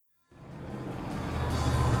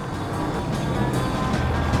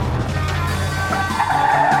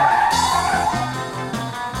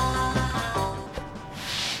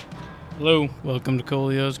Hello, welcome to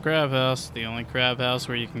Coolio's Crab House, the only crab house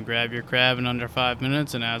where you can grab your crab in under 5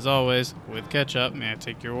 minutes, and as always, with ketchup. May I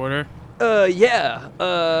take your order? Yeah.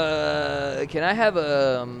 Can I have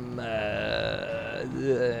can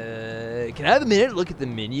I have a minute to look at the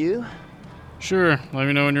menu? Sure, let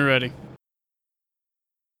me know when you're ready.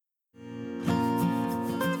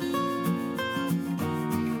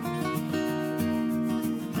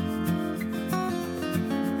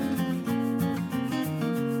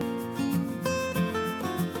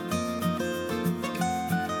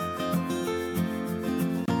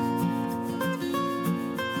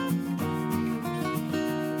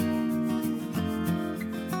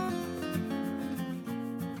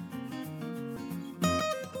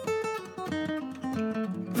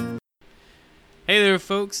 Hey there,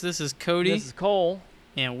 folks, this is Cody, This is Cole.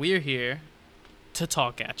 and we're here to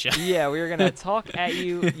talk at you. Yeah, we are gonna talk at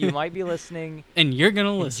you. You might be listening. And you're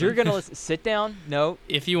gonna listen. You're gonna listen. Sit down. No.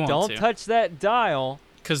 if you want Don't to. touch that dial.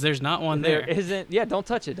 Because there's not one There there. isn't. Yeah, don't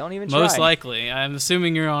touch it. Don't even try. Most likely. I'm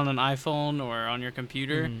assuming you're on an iPhone or on your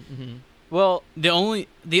computer. Mm-hmm. Well, The only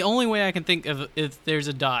way I can think of if there's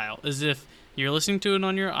a dial is if you're listening to it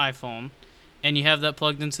on your iPhone and you have that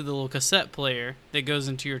plugged into the little cassette player that goes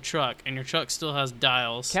into your truck, and your truck still has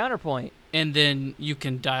dials, counterpoint. and then you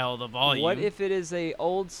can dial the volume. What if it is a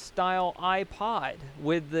old style iPod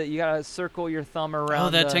with the you gotta circle your thumb around? Oh,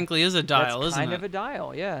 that the, technically is a dial, that's isn't kind it? of a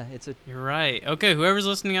dial. Yeah, it's a You're right. Okay, whoever's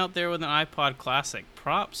listening out there with an iPod Classic,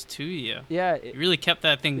 props to you. yeah. You really kept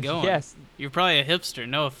that thing going. Yes. You're probably a hipster,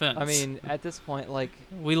 no offense. I mean, at this point, like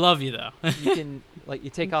we love you, though. you can like you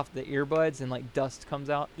take off the earbuds and like dust comes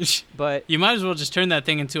out. But You might as well just turn that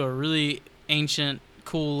thing into a really ancient,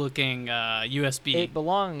 cool-looking USB. it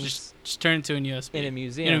belongs Just turn it to a USB. in a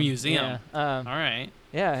museum. In a museum. Yeah. All right.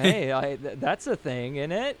 Yeah. Hey, that's a thing,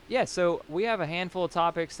 isn't it? Yeah. So we have a handful of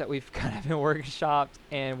topics that we've kind of been workshopped,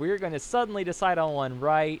 and we're going to suddenly decide on one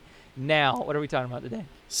right now. What are we talking about today?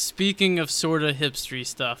 Speaking of sorta hipstery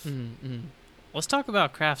stuff, let's talk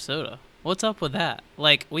about craft soda. What's up with that?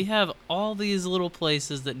 Like, we have all these little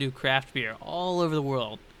places that do craft beer all over the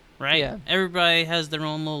world, right? Yeah. Everybody has their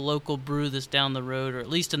own little local brew that's down the road, or at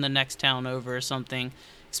least in the next town over or something.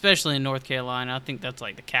 Especially in North Carolina, I think that's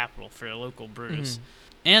like the capital for local brews.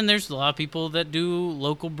 And there's a lot of people that do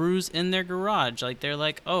local brews in their garage. Like, they're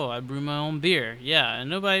like, oh, I brew my own beer. Yeah,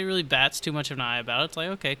 and nobody really bats too much of an eye about it. It's like,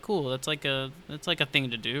 okay, cool. That's like a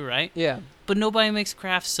thing to do, right? Yeah. But nobody makes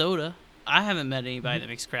craft soda. I haven't met anybody that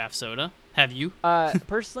makes craft soda. Have you?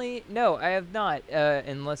 Personally, no, I have not.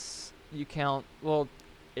 Unless you count. Well,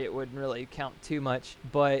 it wouldn't really count too much.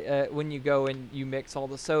 But when you go and you mix all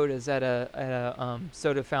the sodas at a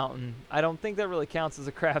soda fountain, I don't think that really counts as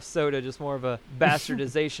a craft soda. Just more of a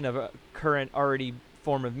bastardization of a current already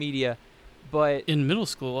form of media. But In middle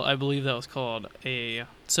school, I believe that was called a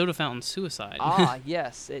soda fountain suicide.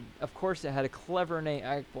 yes, of course it had a clever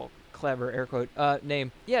name. Clever air quote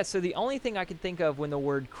name. Yeah. So the only thing I can think of when the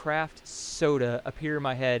word craft soda appear in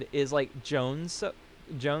my head is like Jones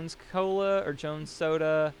Cola or Jones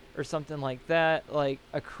Soda or something like that, like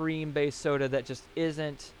a cream-based soda that just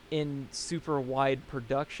isn't in super wide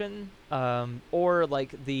production, or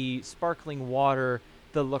like the sparkling water,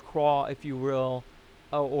 the LaCroix, if you will,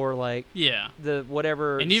 or like Yeah. the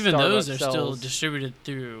whatever. And even those Starbucks are still sells. distributed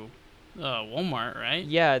through Walmart, right?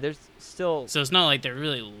 Yeah, there's still So it's not like they're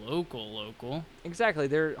really local. exactly.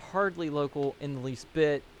 They're hardly local in the least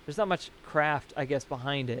bit. There's not much craft, I guess,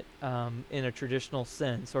 behind it, in a traditional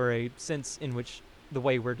sense or a sense in which the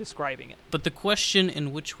way we're describing it. But the question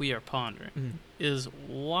in which we are pondering is,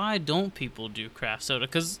 why don't people do craft soda?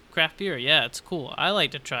 Because craft beer, yeah, it's cool. I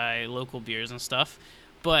like to try local beers and stuff.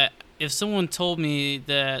 But if someone told me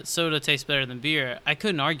that soda tastes better than beer, I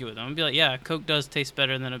couldn't argue with them. I'd be like, yeah, Coke does taste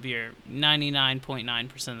better than a beer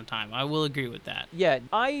 99.9% of the time. I will agree with that. Yeah,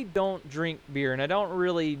 I don't drink beer, and I don't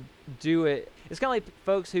really do it. It's kind of like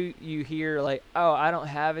folks who you hear like, oh, I don't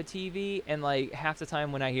have a TV, and like half the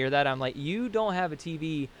time when I hear that, I'm like, you don't have a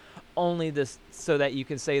TV only this so that you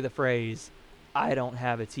can say the phrase, I don't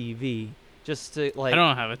have a TV. Just to like, I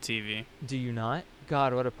don't have a TV. do you not?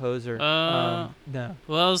 God, what a poser. Uh, No.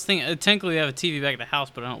 Well, I was thinking, technically we have a TV back at the house,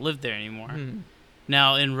 but I don't live there anymore.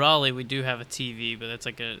 Now, in Raleigh, we do have a TV, but that's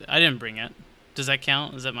like I didn't bring it. Does that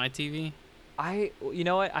count? Is that my TV? You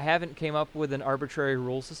know what? I haven't came up with an arbitrary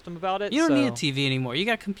rule system about it. You don't so. need a TV anymore. You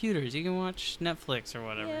got computers. You can watch Netflix or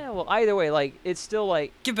whatever. Yeah, well, either way, like, it's still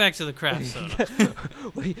like, Get back to the craft soda.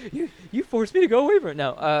 well, you forced me to go away from it.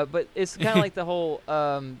 No, but it's kind of like the whole,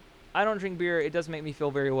 I don't drink beer. It doesn't make me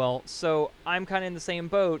feel very well. So I'm kind of in the same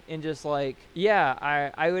boat and just like,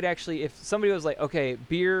 yeah, I would actually, if somebody was like, okay,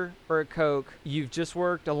 beer or a Coke, you've just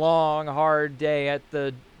worked a long, hard day at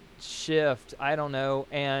the shift, I don't know,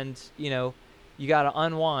 and you got to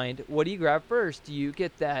unwind. What do you grab first? Do you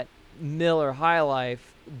get that Miller High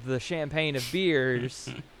Life, the champagne of beers,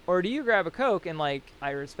 or do you grab a Coke and like,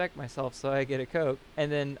 I respect myself, so I get a Coke,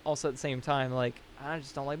 and then also at the same time, like, I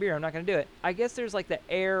just don't like beer, I'm not going to do it. I guess there's like the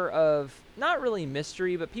air of not really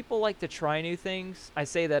mystery, but people like to try new things. I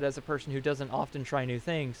say that as a person who doesn't often try new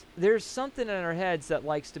things. There's something in our heads that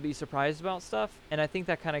likes to be surprised about stuff, and I think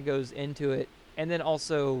that kind of goes into it. And then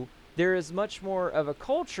also, there is much more of a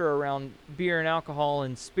culture around beer and alcohol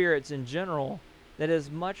and spirits in general that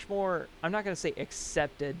is much more, I'm not going to say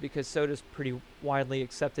accepted, because soda's pretty widely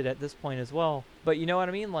accepted at this point as well. But you know what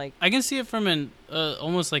I mean? Like, I can see it from an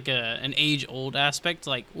almost like an age-old aspect.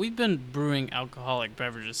 Like, we've been brewing alcoholic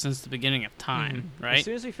beverages since the beginning of time, right? As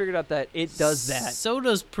soon as we figured out that it does that.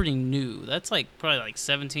 Soda's pretty new. That's like probably like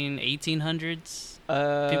 1800s.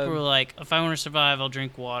 People were like, if I want to survive, I'll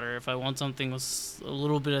drink water. If I want something with a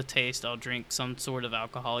little bit of taste, I'll drink some sort of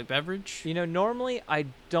alcoholic beverage. Normally I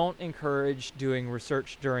don't encourage doing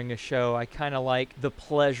research during a show. I kind of like the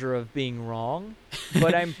pleasure of being wrong.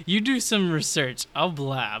 But You do some research. I'll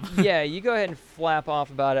blab. Yeah, you go ahead and flap off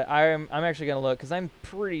about it. I'm actually going to look, because I'm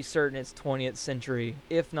pretty certain it's 20th century,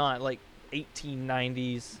 if not like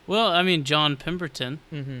 1890s. Well, I mean, John Pemberton.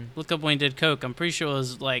 Mm-hmm. Look up when he did Coke. I'm pretty sure it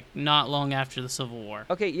was like not long after the Civil War.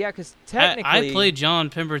 Okay, yeah, because technically... I played John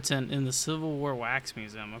Pemberton in the Civil War Wax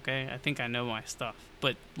Museum, okay? I think I know my stuff,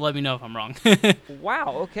 but let me know if I'm wrong.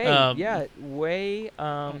 Wow, okay, yeah, way...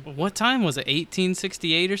 What time was it,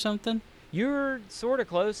 1868 or something? You're sort of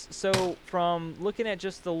close. So from looking at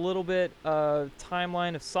just a little bit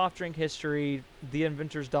timeline of soft drink history,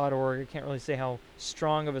 theinventors.org, I can't really say how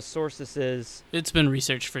strong of a source this is. It's been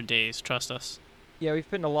researched for days, trust us. Yeah, we've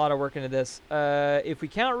put in a lot of work into this. If we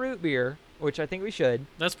count root beer, which I think we should.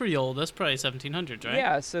 That's pretty old. That's probably 1700s, right?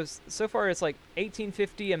 Yeah, so far it's like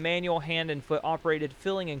 1850, a manual hand and foot operated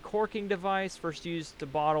filling and corking device, first used to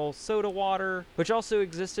bottle soda water, which also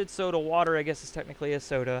existed. Soda water, I guess, is technically a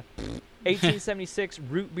soda. 1876,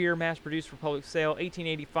 root beer mass-produced for public sale.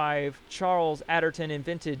 1885, Charles Adderton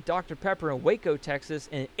invented Dr. Pepper in Waco, Texas.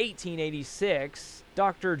 In 1886,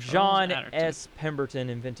 Dr. John S. Pemberton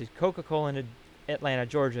invented Coca-Cola in Atlanta,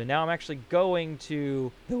 Georgia. Now I'm actually going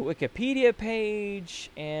to the Wikipedia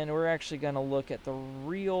page, and we're actually going to look at the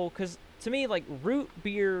real... Because to me, like, root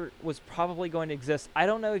beer was probably going to exist. I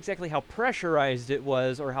don't know exactly how pressurized it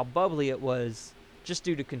was or how bubbly it was, just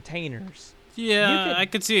due to containers. Yeah, I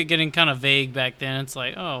could see it getting kind of vague back then. It's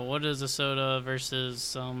like, oh, what is a soda versus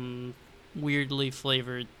some weirdly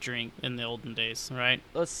flavored drink in the olden days, right?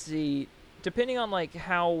 Let's see. Depending on, like,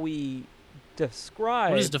 how we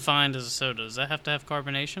describe... What is defined as a soda? Does that have to have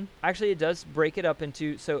carbonation? Actually, it does break it up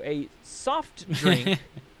into... So a soft drink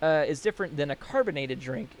is different than a carbonated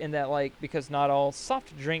drink in that, like, because not all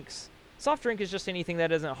soft drinks... Soft drink is just anything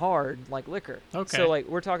that isn't hard, like liquor. Okay. So, like,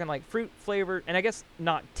 we're talking, like, fruit-flavored... And I guess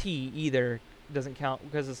not tea either doesn't count,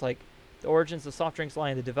 because it's, like, the origins of soft drinks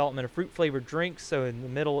lie in the development of fruit-flavored drinks. So in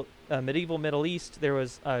the medieval Middle East, there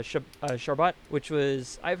was sharbat, which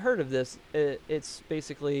was... I've heard of this. It's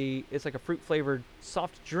basically... It's like a fruit-flavored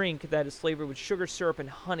soft drink that is flavored with sugar, syrup,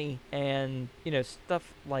 and honey, and,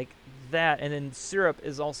 stuff like that. And then syrup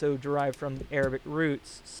is also derived from Arabic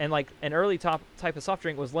roots. And, like, an early type of soft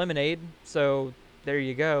drink was lemonade, so... There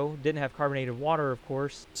you go. Didn't have carbonated water, of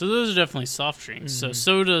course. So those are definitely soft drinks. So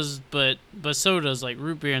sodas, but sodas like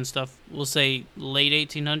root beer and stuff, we'll say late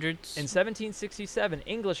 1800s? In 1767,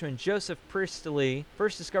 Englishman Joseph Priestley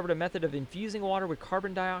first discovered a method of infusing water with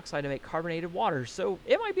carbon dioxide to make carbonated water. So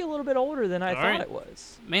it might be a little bit older than I thought it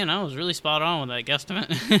was. Man, I was really spot on with that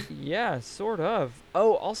guesstimate. Yeah, sort of.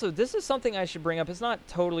 Oh, also, this is something I should bring up. It's not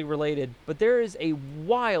totally related, but there is a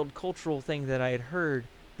wild cultural thing that I had heard.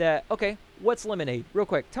 Okay, what's lemonade? Real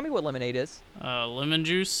quick, tell me what lemonade is. Lemon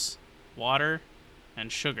juice, water,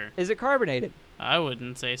 and sugar. Is it carbonated? I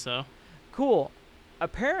wouldn't say so. Cool.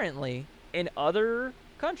 Apparently, in other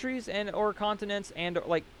countries and or continents and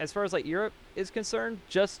like as far as like Europe is concerned,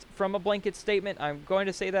 just from a blanket statement, I'm going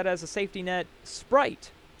to say that as a safety net, Sprite.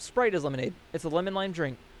 Sprite is lemonade. It's a lemon lime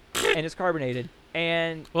drink, and it's carbonated.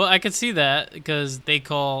 And well, I could see that because they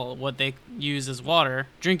call what they use as water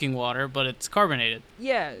drinking water, but it's carbonated.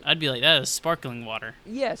 Yeah, I'd be like, that is sparkling water.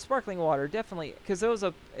 Yeah, sparkling water, definitely. Because it was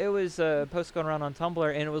a post going around on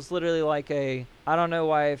Tumblr, and it was literally like I don't know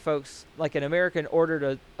why folks like an American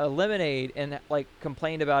ordered a lemonade and like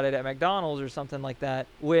complained about it at McDonald's or something like that.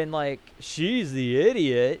 When like she's the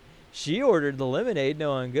idiot, she ordered the lemonade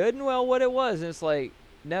knowing good and well what it was, and it's like,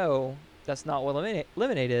 no, that's not what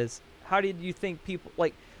lemonade is. How did you think people,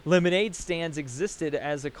 like, lemonade stands existed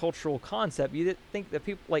as a cultural concept? You didn't think that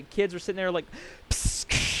people, like, kids were sitting there like,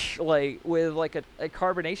 psst, like with like a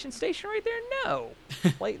carbonation station right there? No.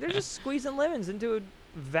 Like they're just squeezing lemons into a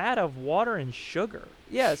vat of water and sugar.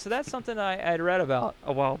 Yeah, so that's something I'd read about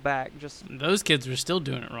a while back. Just Those kids were still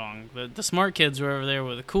doing it wrong. The smart kids were over there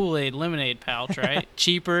with a Kool-Aid lemonade pouch, right?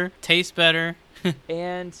 Cheaper, tastes better.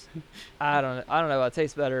 and I don't know about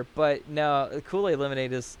taste better, but no, the Kool-Aid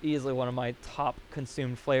lemonade is easily one of my top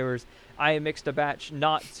consumed flavors. I mixed a batch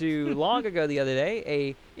not too long ago the other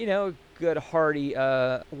day, good hearty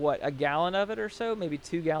a gallon of it or so, maybe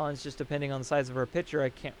 2 gallons, just depending on the size of our pitcher. I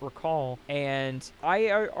can't recall, and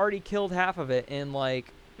I already killed half of it in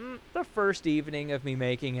like the first evening of me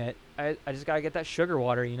making it. I just gotta get that sugar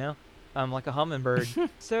water, like a hummingbird.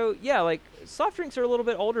 So yeah, like soft drinks are a little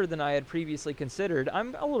bit older than I had previously considered.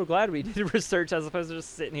 I'm a little glad we did research as opposed to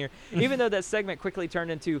just sitting here. Even though that segment quickly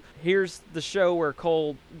turned into, here's the show where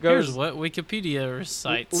Cole goes. Here's what Wikipedia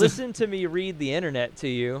recites. Listen to me read the internet to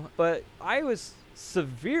you. But I was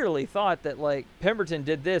severely thought that like Pemberton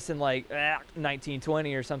did this in like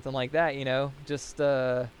 1920 or something like that, just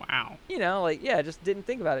wow, just didn't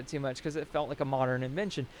think about it too much because it felt like a modern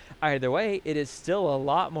invention. Either way, it is still a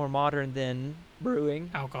lot more modern than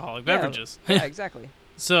brewing alcoholic beverages. Yeah, exactly.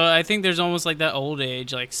 So I think there's almost like that old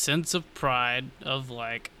age like sense of pride of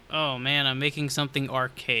like, oh man, I'm making something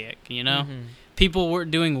archaic, Mm-hmm. People were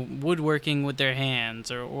doing woodworking with their hands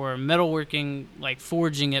or metalworking, like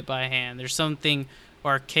forging it by hand. There's something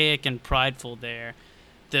archaic and prideful there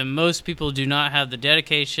that most people do not have the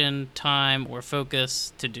dedication, time, or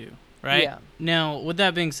focus to do, right? Yeah. Now, with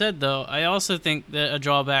that being said, though, I also think that a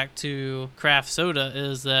drawback to craft soda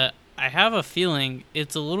is that I have a feeling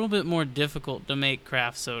it's a little bit more difficult to make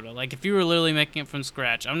craft soda. Like, if you were literally making it from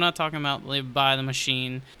scratch, I'm not talking about like buy the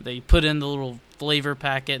machine that you put in the little flavor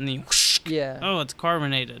packet and then you whoosh, oh, it's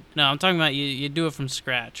carbonated. No, I'm talking about you do it from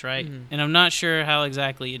scratch, right? Mm-hmm. And I'm not sure how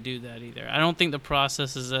exactly you do that either. I don't think the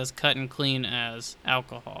process is as cut and clean as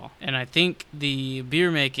alcohol. And I think the beer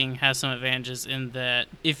making has some advantages in that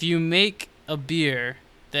if you make a beer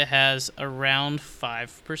that has around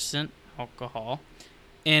 5% alcohol,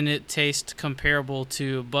 and it tastes comparable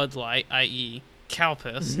to Bud Light, i.e. cow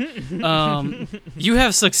piss, you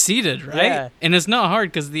have succeeded, right? Yeah. And it's not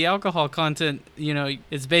hard because the alcohol content,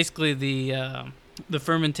 it's basically the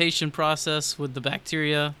fermentation process with the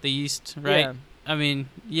bacteria, the yeast, right? Yeah. I mean,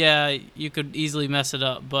 yeah, you could easily mess it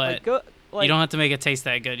up, but you don't have to make it taste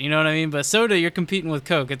that good. You know what I mean? But soda, you're competing with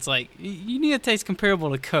Coke. It's like, you need a taste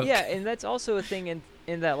comparable to Coke. Yeah, and that's also a thing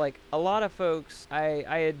in that, like, a lot of folks, I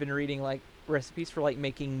had been reading, like, recipes for like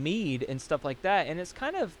making mead and stuff like that, and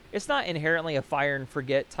it's not inherently a fire and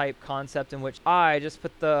forget type concept in which I just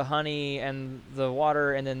put the honey and the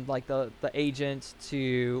water and then like the agent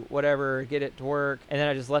to whatever, get it to work, and then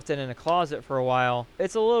I just left it in a closet for a while.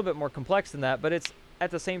 It's a little bit more complex than that, but it's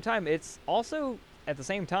also at the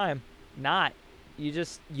same time not.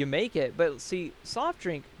 You make it. But see, soft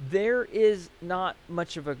drink, there is not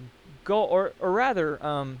much of a goal, or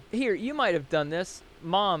rather, here, you might have done this.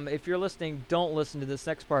 Mom, if you're listening, don't listen to this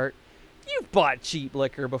next part. You've bought cheap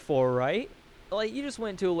liquor before, right? Like, you just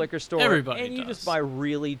went to a liquor store and you just buy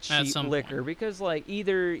really cheap liquor because, like,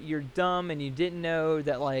 either you're dumb and you didn't know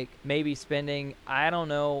that, like, maybe spending, I don't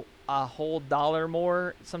know, a whole $1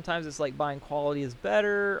 more. Sometimes it's like buying quality is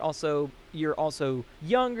better. Also, you're also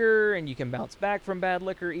younger and you can bounce back from bad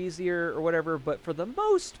liquor easier or whatever. But for the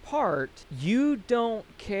most part, you don't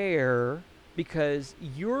care because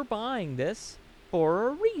you're buying this for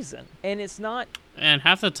a reason, and it's not. And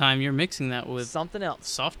half the time you're mixing that with something else,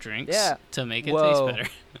 soft drinks, yeah, to make it taste better.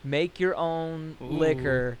 Make your own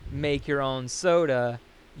liquor, make your own soda.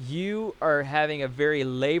 You are having a very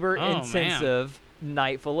labor-intensive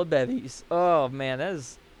night full of bevies. Oh man, that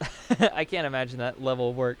is. I can't imagine that level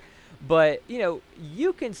of work. But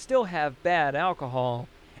you can still have bad alcohol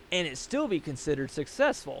and it still be considered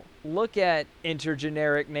successful. Look at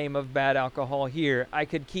intergeneric name of bad alcohol here. I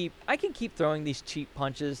can keep throwing these cheap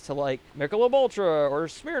punches to like Michelob Ultra or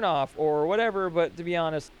Smirnoff or whatever, but to be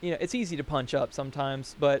honest, it's easy to punch up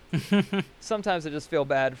sometimes, but sometimes I just feel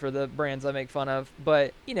bad for the brands I make fun of.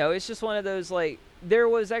 But, it's just one of those, like, there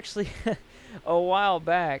was actually a while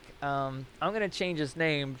back, I'm going to change his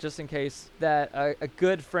name just in case, that a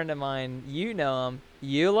good friend of mine, you know him,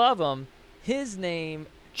 you love him, his name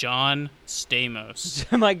John Stamos.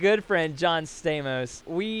 My good friend John Stamos.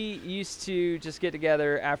 We used to just get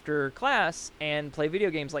together after class and play video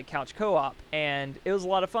games like couch co-op, and it was a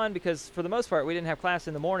lot of fun because for the most part we didn't have class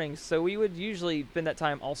in the mornings, so we would usually spend that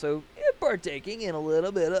time also partaking in a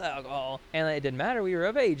little bit of alcohol, and it didn't matter, we were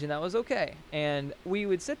of age and that was okay. And we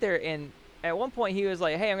would sit there, and at one point he was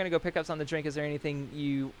like, hey, I'm gonna go pick up something to drink, is there anything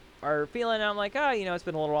you are feeling? And I'm like, it's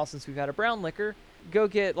been a little while since we've had a brown liquor. go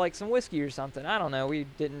get like some whiskey or something. I don't know. We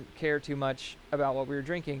didn't care too much about what we were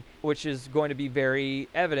drinking, which is going to be very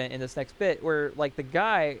evident in this next bit where like the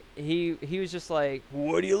guy, he was just like,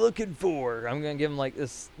 what are you looking for? I'm going to give him like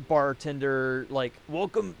this bartender, like,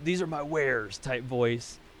 welcome, these are my wares type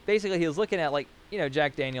voice. Basically, he was looking at like, you know,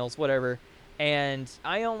 Jack Daniels, whatever. And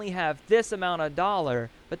I only have this amount of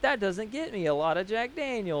dollar, but that doesn't get me a lot of Jack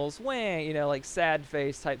Daniels. Wah, you know, like sad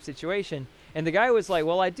face type situation. And the guy was like,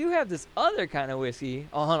 well, I do have this other kind of whiskey.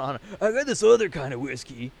 Oh, hold on. I got this other kind of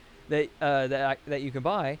whiskey that that you can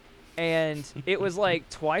buy. And it was like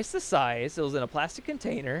twice the size. It was in a plastic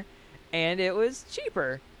container. And it was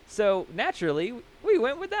cheaper. So naturally, we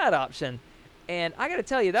went with that option. And I got to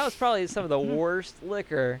tell you, that was probably some of the worst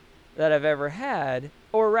liquor that I've ever had.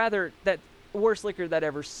 Or rather, that worst liquor that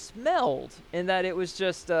ever smelled, in that it was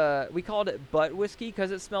just we called it butt whiskey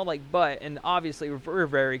because it smelled like butt, and obviously we're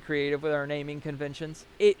very creative with our naming conventions.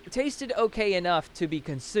 It tasted okay enough to be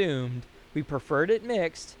consumed. We preferred it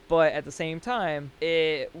mixed, but at the same time,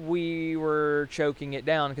 we were choking it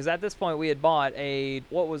down because at this point we had bought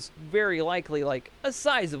what was very likely like a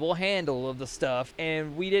sizable handle of the stuff,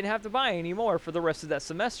 and we didn't have to buy any more for the rest of that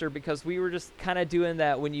semester because we were just kind of doing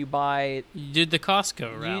that when you buy. You did the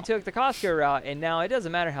Costco route. You took the Costco route, and now it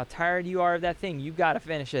doesn't matter how tired you are of that thing, you got to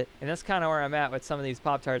finish it, and that's kind of where I'm at with some of these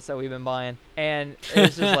Pop-Tarts that we've been buying, and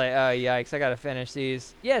it's just like, oh yikes, I got to finish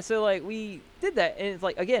these. Yeah, so like we did that, and it's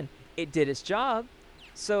like, again, it did its job.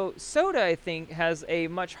 So soda, I think, has a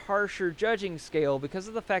much harsher judging scale because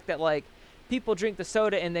of the fact that like people drink the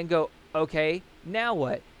soda and then go, okay, now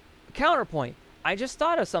what? Counterpoint. I just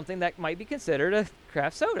thought of something that might be considered a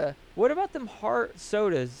craft soda. What about them hard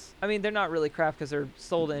sodas? I mean, they're not really craft because they're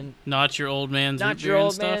sold in not your old man's root beer. Not your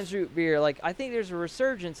old man's root beer. Like, I think there's a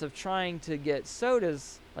resurgence of trying to get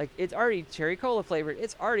sodas. Like, it's already cherry cola flavored.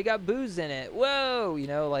 It's already got booze in it. Whoa, you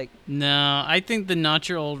know, like. No, I think the Not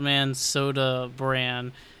Your Old Man soda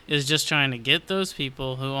brand is just trying to get those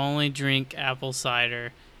people who only drink apple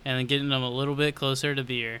cider and then getting them a little bit closer to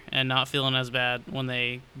beer and not feeling as bad when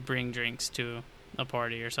they bring drinks to a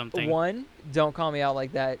party or something. 1, don't call me out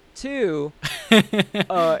like that. 2,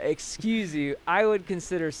 excuse you, I would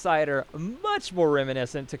consider cider much more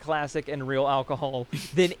reminiscent to classic and real alcohol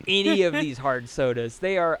than any of these hard sodas.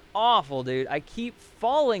 They are awful, dude. I keep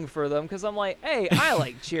falling for them because I'm like, hey, I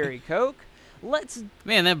like cherry Coke.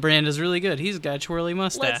 Man, that brand is really good. He's got a twirly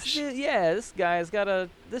mustache. This guy's got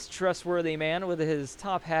this trustworthy man with his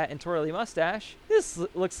top hat and twirly mustache. This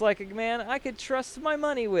looks like a man I could trust my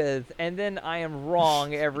money with. And then I am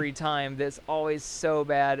wrong every time. That's always so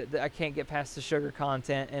bad that I can't get past the sugar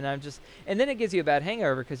content. And then it gives you a bad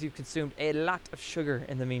hangover because you've consumed a lot of sugar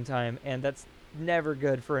in the meantime. And that's never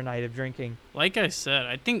good for a night of drinking. Like I said,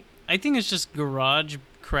 I think it's just garage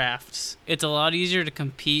crafts. It's a lot easier to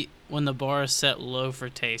compete when the bar is set low for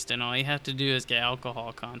taste and all you have to do is get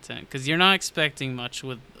alcohol content because you're not expecting much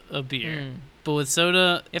with a beer. But with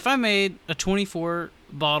soda, if I made a 24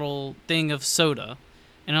 bottle thing of soda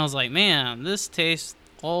and I was like, man, this tastes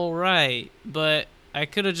all right, but I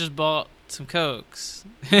could have just bought some Cokes.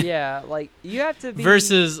 Yeah, like you have to be.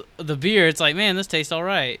 Versus the beer, it's like, man, this tastes all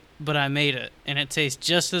right, but I made it and it tastes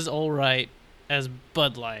just as all right as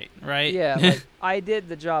Bud Light, right? Yeah, like I did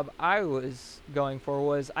the job I was going for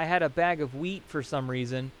was I had a bag of wheat for some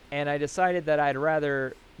reason, and I decided that I'd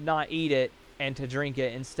rather not eat it and to drink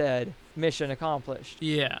it instead. Mission accomplished.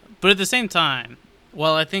 Yeah, but at the same time,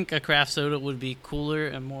 while I think a craft soda would be cooler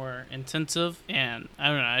and more intensive, and I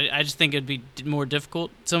don't know, I just think it'd be more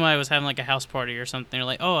difficult. Somebody was having like a house party or something. They're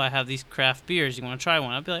like, oh, I have these craft beers. You want to try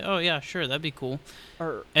one? I'd be like, oh, yeah, sure. That'd be cool.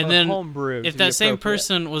 Or then homebrew. If that same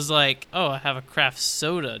person was like, oh, I have a craft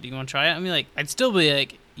soda. Do you want to try it? I'd be like, I'd still be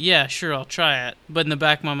like, yeah, sure, I'll try it. But in the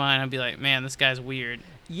back of my mind, I'd be like, man, this guy's weird.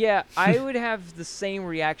 Yeah, I would have the same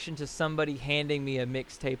reaction to somebody handing me a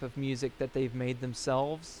mixtape of music that they've made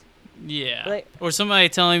themselves. Yeah. Like, or somebody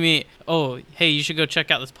telling me, oh, hey, you should go check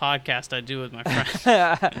out this podcast I do with my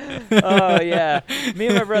friend. Oh, yeah. Me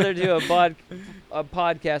and my brother do a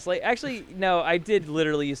podcast. Like, actually, no, I did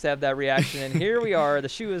literally used to have that reaction. And here we are. The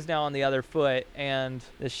shoe is now on the other foot, and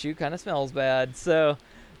the shoe kind of smells bad. So,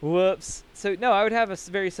 whoops. So, no, I would have a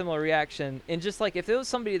very similar reaction. And just, like, if it was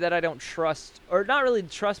somebody that I don't trust, or not really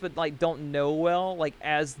trust, but, like, don't know well, like,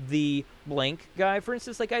 as the blank guy, for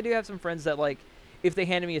instance, like, I do have some friends that, like, if they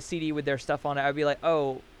handed me a CD with their stuff on it, I'd be like,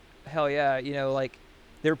 oh, hell yeah, you know, like,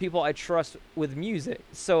 there are people I trust with music.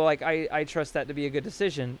 So, like, I trust that to be a good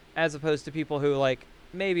decision, as opposed to people who, like,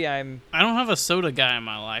 maybe I don't have a soda guy in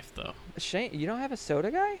my life, though. Shane, you don't have a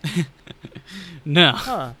soda guy? No.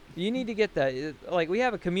 Huh. You need to get that. Like, we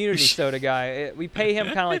have a community soda guy. We pay him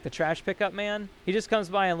kind of like the trash pickup man. He just comes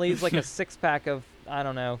by and leaves, like, a 6-pack of I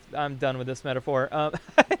don't know. I'm done with this metaphor.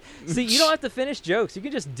 See, you don't have to finish jokes. You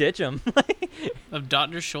can just ditch them. Of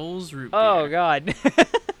Dr. Scholl's root beer. Oh, God.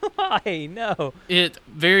 Why? No. It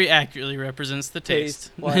very accurately represents the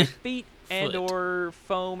taste. Like feet Foot. and or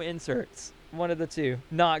foam inserts. One of the two.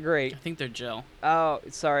 Not great. I think they're gel. Oh,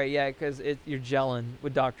 sorry. Yeah, because you're gelling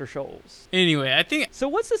with Dr. Scholl's. Anyway, I think So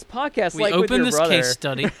what's this podcast we like with opened your this brother? case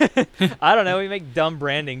study. I don't know. We make dumb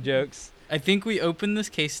branding jokes. I think we opened this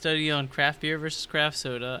case study on craft beer versus craft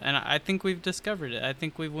soda, and I think we've discovered it. I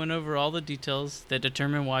think we've went over all the details that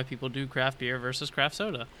determine why people do craft beer versus craft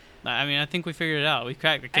soda. I mean, I think we figured it out. We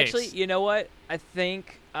cracked the case. Actually, you know what? I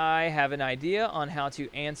think I have an idea on how to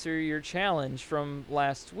answer your challenge from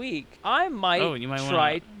last week. I might, you might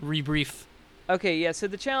try. want to rebrief. Okay, yeah, so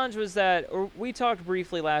the challenge was that, or we talked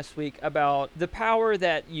briefly last week about the power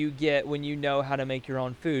that you get when you know how to make your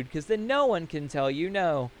own food, because then no one can tell you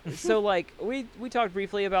no. So, like, we talked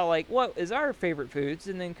briefly about, like, what is our favorite foods,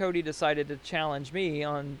 and then Cody decided to challenge me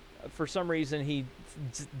on, for some reason, he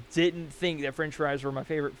didn't think that french fries were my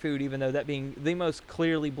favorite food, even though that being the most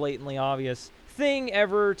clearly, blatantly obvious thing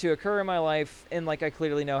ever to occur in my life, and, like, I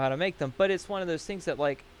clearly know how to make them. But it's one of those things that,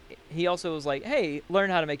 like, he also was like, hey, learn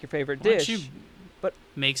how to make your favorite Why don't dish. you But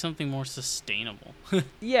make something more sustainable?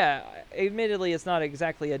 yeah, admittedly, it's not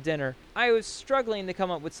exactly a dinner. I was struggling to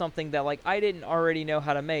come up with something that, like, I didn't already know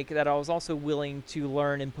how to make, that I was also willing to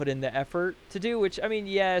learn and put in the effort to do, which, I mean,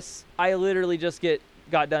 yes, I literally just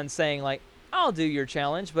got done saying, like, I'll do your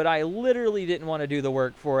challenge, but I literally didn't want to do the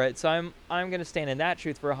work for it. So I'm going to stand in that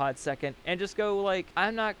truth for a hot second and just go, like,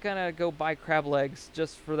 I'm not going to go buy crab legs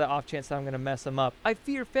just for the off chance that I'm going to mess them up. I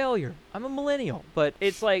fear failure. I'm a millennial. But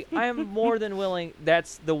it's like, I'm more than willing.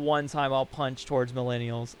 That's the one time I'll punch towards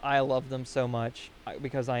millennials. I love them so much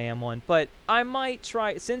because I am one. But I might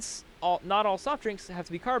try, since not all soft drinks have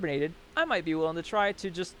to be carbonated, I might be willing to try to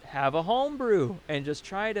just have a home brew and just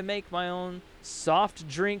try to make my own soft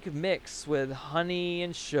drink mix with honey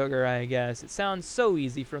and sugar, I guess. It sounds so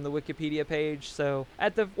easy from the Wikipedia page, so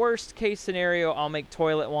at the worst case scenario, I'll make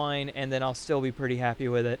toilet wine and then I'll still be pretty happy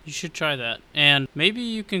with it. You should try that. And maybe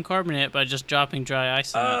you can carbonate it by just dropping dry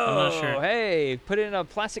ice in it. I'm not sure. Oh, hey, put it in a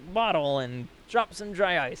plastic bottle and drop some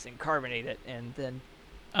dry ice and carbonate it, and then...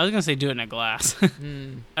 I was going to say do it in a glass. I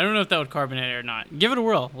don't know if that would carbonate it or not. Give it a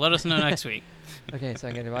whirl. Let us know next week. Okay, so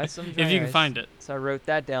I'm going to buy some dry if you ice. can find it. So I wrote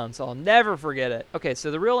that down, so I'll never forget it. Okay, so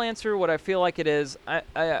the real answer, what I feel like it is,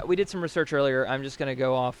 we did some research earlier. I'm just going to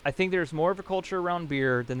go off. I think there's more of a culture around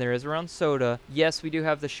beer than there is around soda. Yes, we do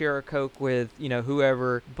have the share a Coke with,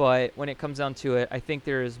 whoever, but when it comes down to it, I think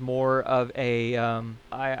there is more of a,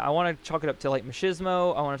 I want to chalk it up to, like,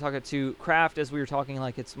 machismo. I want to talk it to craft, as we were talking,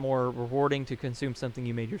 like, it's more rewarding to consume something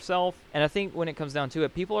you made yourself. And I think when it comes down to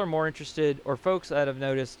it, people are more interested, or folks that I've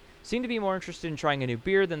noticed, seem to be more interested in trying a new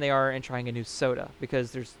beer than they are in trying a new soda,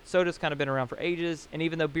 because soda's kind of been around for ages, and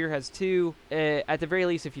even though beer has two, at the very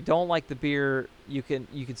least, if you don't like the beer, you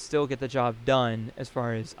can still get the job done, as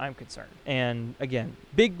far as I'm concerned. And again,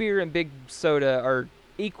 big beer and big soda are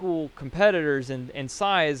equal competitors in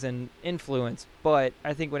size and influence, but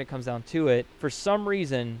I think when it comes down to it, for some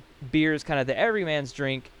reason, beer is kind of the everyman's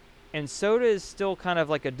drink, and soda is still kind of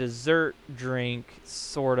like a dessert drink,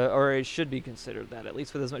 sort of, or it should be considered that, at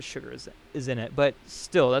least with as much sugar as is in it. But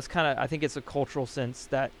still, that's kind of, I think it's a cultural sense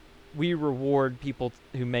that we reward people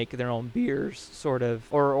who make their own beers, sort of,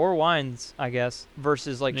 or wines, I guess,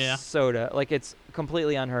 versus, like, soda. Like, it's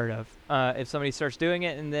completely unheard of. If somebody starts doing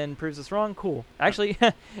it and then proves us wrong, cool. Actually,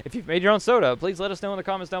 if you've made your own soda, please let us know in the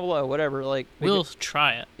comments down below. Whatever, like, we'll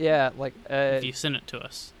try it. Yeah, like, if you send it to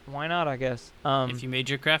us. Why not, I guess. If you made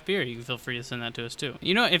your craft beer, you can feel free to send that to us too.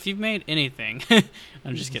 If you've made anything,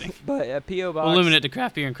 I'm just kidding. But P.O. Box. We'll limit it to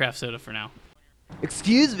craft beer and craft soda for now.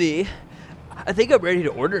 Excuse me. I think I'm ready to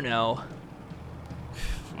order now.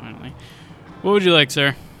 Finally. What would you like,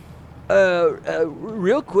 sir?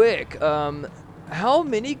 Real quick, how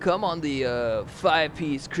many come on the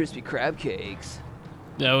 5-piece crispy crab cakes?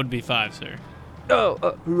 That would be 5, sir.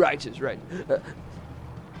 Oh, righteous, right.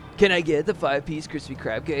 Can I get the 5-piece crispy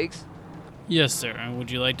crab cakes? Yes, sir. And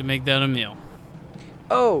would you like to make that a meal?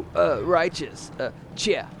 Oh, righteous.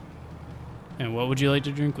 Chia. And what would you like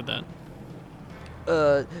to drink with that?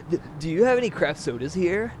 Do you have any craft sodas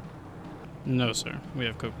here? No, sir. We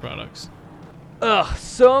have Coke products. Ugh,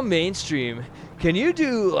 so mainstream. Can you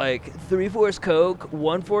do, like, 3/4 Coke,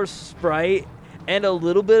 1/4 Sprite, and a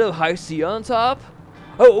little bit of High C on top?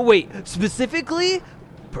 Oh, wait, specifically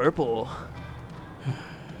purple.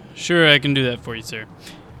 Sure, I can do that for you, sir.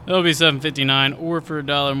 That'll be $7.59, or for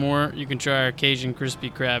 $1 more, you can try our Cajun crispy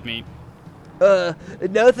crab meat. No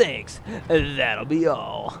thanks. That'll be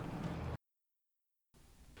all.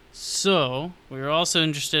 So we were also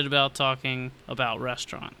interested about talking about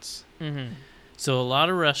restaurants. Mm-hmm. So a lot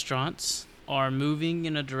of restaurants are moving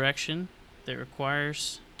in a direction that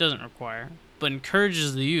doesn't require, but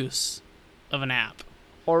encourages the use of an app.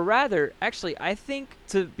 Or rather, actually, I think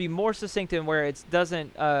to be more succinct in where it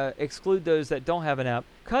doesn't exclude those that don't have an app,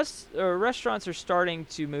 restaurants are starting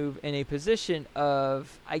to move in a position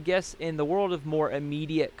of, I guess, in the world of more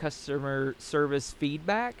immediate customer service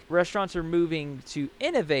feedback, restaurants are moving to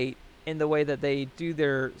innovate in the way that they do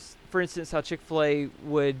their, for instance, how Chick-fil-A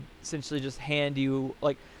would essentially just hand you,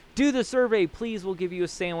 like, do the survey, please, we'll give you a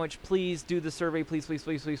sandwich, please, do the survey, please, please,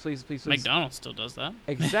 please, please, please, please, please. McDonald's still does that.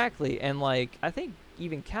 Exactly, and, like, I think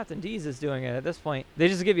even Captain D's is doing it at this point. They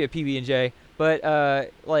just give you a PB&J,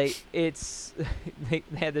 but, like, it's, they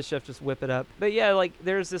had the chef just whip it up. But, yeah, like,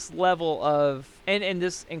 there's this level of, and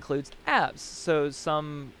this includes apps, so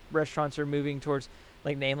some restaurants are moving towards,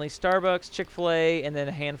 like, namely Starbucks, Chick-fil-A, and then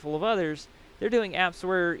a handful of others. They're doing apps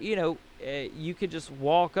where, you know, you could just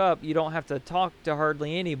walk up. You don't have to talk to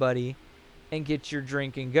hardly anybody and get your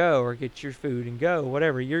drink and go, or get your food and go,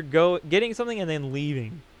 whatever. You're getting something and then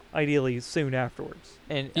leaving, ideally soon afterwards.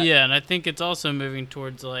 And yeah, and I think it's also moving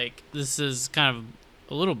towards, like, this is kind of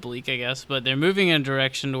a little bleak, I guess, but they're moving in a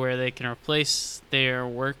direction to where they can replace their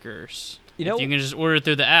workers. If you can just order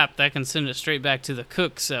through the app, that can send it straight back to the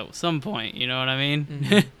cooks at some point. You know what I mean?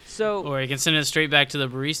 Mm-hmm. So, or you can send it straight back to the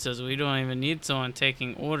baristas. We don't even need someone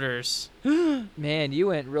taking orders. Man, you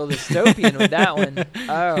went real dystopian with that one.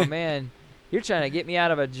 Oh man, you're trying to get me out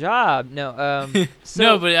of a job. No,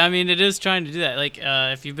 no, but I mean, it is trying to do that. Like,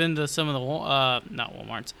 if you've been to some of the not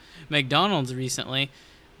Walmart's, McDonald's recently,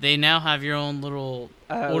 they now have your own little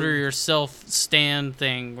order yourself stand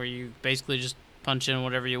thing where you basically just punch in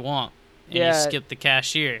whatever you want. And you skip the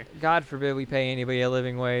cashier. God forbid we pay anybody a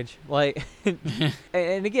living wage. Like,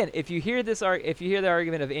 and again, if you hear the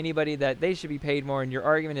argument of anybody that they should be paid more, and your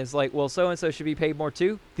argument is like, well, so and so should be paid more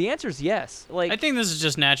too, the answer is yes. Like, I think this is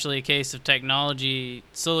just naturally a case of technology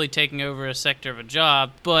slowly taking over a sector of a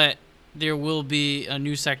job, but there will be a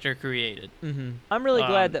new sector created. Mm-hmm. I'm really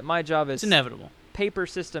glad that my job is inevitable. Paper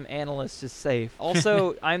system analyst is safe.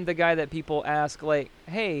 Also, I'm the guy that people ask, like,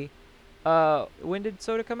 hey, when did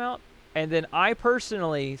soda come out? And then I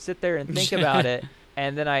personally sit there and think about it,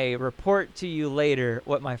 and then I report to you later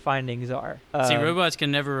what my findings are. See, robots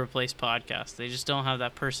can never replace podcasts. They just don't have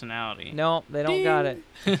that personality. No, they don't got it.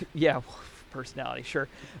 Yeah, personality, sure.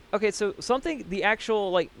 Okay, so something, the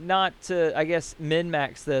actual, like, not to, I guess,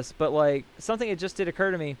 min-max this, but, like, something that just did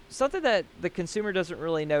occur to me, something that the consumer doesn't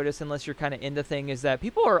really notice unless you're kind of into thing, is that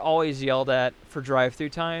people are always yelled at for drive-through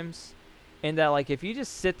times, and that, like, if you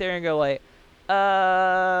just sit there and go, like, can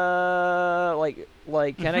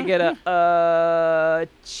I get a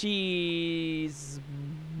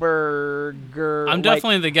cheeseburger? I'm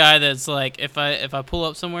definitely the guy that's like, if I pull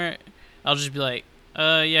up somewhere, I'll just be like,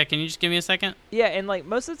 yeah, can you just give me a second? Yeah, and like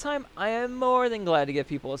most of the time, I am more than glad to give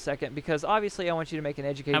people a second, because obviously I want you to make an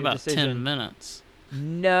educated decision. How about 10 minutes?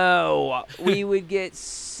 No, we would get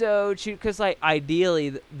so chewed, because like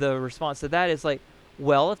ideally the response to that is like,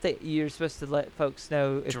 well, you're supposed to let folks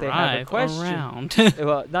know if they have a question. Around.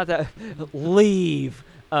 Well, not that. Leave.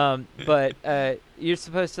 But you're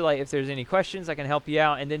supposed to, like, if there's any questions, I can help you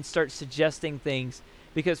out, and then start suggesting things,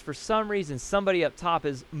 because for some reason somebody up top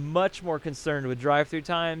is much more concerned with drive-through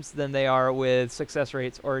times than they are with success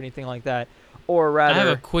rates or anything like that. Or rather, I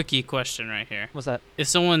have a quickie question right here. What's that? If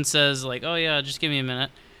someone says like, "Oh yeah, just give me a minute,"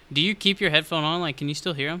 do you keep your headphone on? Like, can you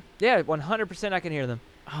still hear them? Yeah, 100% I can hear them.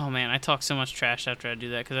 Oh, man, I talk so much trash after I do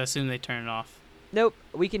that because I assume they turn it off. Nope,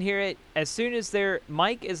 we can hear it as soon as their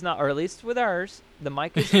mic is not, or at least with ours, the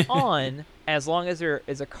mic is on as long as there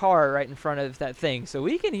is a car right in front of that thing. So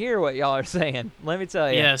we can hear what y'all are saying, let me tell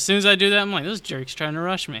you. Yeah, as soon as I do that, I'm like, this jerk's trying to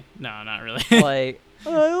rush me. No, not really. Like,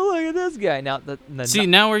 oh, look at this guy. Now,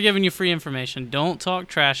 now we're giving you free information. Don't talk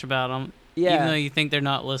trash about them. Yeah. Even though you think they're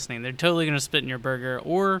not listening. They're totally going to spit in your burger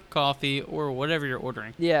or coffee or whatever you're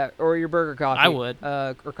ordering. Yeah, or your burger coffee. I would.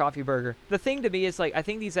 Or coffee burger. The thing to me is, like, I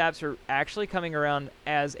think these apps are actually coming around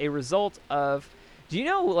as a result of, do you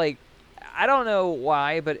know, like, I don't know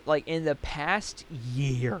why, but, like, in the past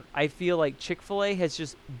year, I feel like Chick-fil-A has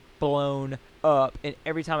just blown up, and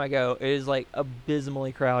every time I go, it is, like,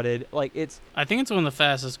 abysmally crowded. Like, I think it's one of the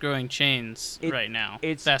fastest growing chains right now.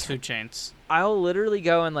 It's fast food chains. I'll literally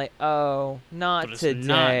go and like, oh, not but it's today.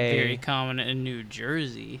 Not very common in New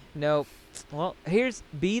Jersey. Nope. Well,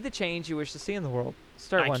 be the change you wish to see in the world.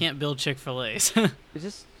 Start one. I can't build Chick-fil-A's.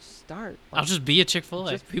 Just start. I'll just be a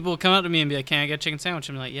Chick-fil-A. People will come up to me and be like, "Can I get a chicken sandwich?"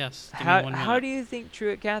 I'm like, "Yes." Give me 1 minute. How do you think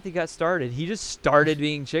Truett Cathy got started? He just started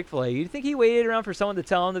being Chick-fil-A. You think he waited around for someone to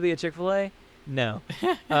tell him to be a Chick-fil-A? No.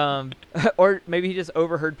 Or maybe he just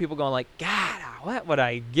overheard people going like, God, what would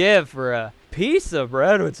I give for a piece of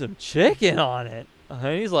bread with some chicken on it?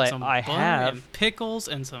 And he's like, some I butter have. and pickles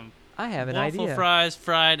and some I have an waffle idea. fries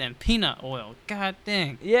fried in peanut oil. God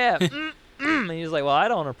dang. Yeah. And he's like, well, I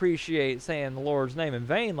don't appreciate saying the Lord's name in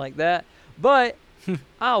vain like that, but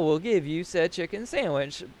I will give you said chicken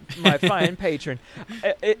sandwich, my fine patron.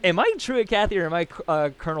 Am I Truett Cathy or am I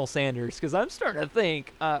Colonel Sanders? Because I'm starting to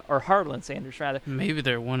think, or Harlan Sanders, rather. Maybe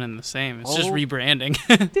they're one and the same. It's just Oh. rebranding.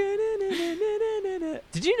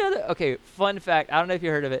 Did you know that? Okay, fun fact. I don't know if you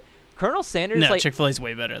heard of it. Colonel Sanders, No, like, Chick-fil-A's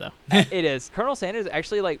way better, though. it is. Colonel Sanders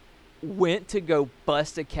actually, like, went to go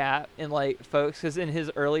bust a cap in, like, folks, because in his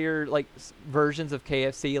earlier, like, versions of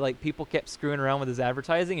KFC, like, people kept screwing around with his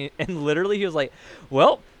advertising, and literally he was like,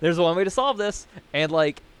 well, there's one way to solve this, and,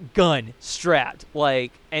 like, gun strapped,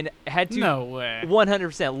 like, and had to No way.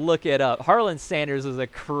 100% look it up. Harlan Sanders is a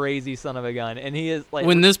crazy son of a gun, and he is, like,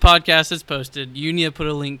 When this podcast is posted, you need to put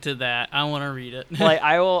a link to that. I want to read it. like,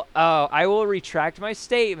 I will retract my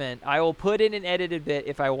statement. I will put in an edited bit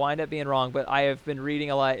if I wind up being wrong, but I have been reading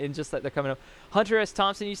a lot, and just that they're coming up. Hunter S.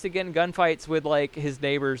 Thompson used to get in gunfights with, like, his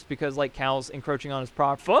neighbors because, like, cows encroaching on his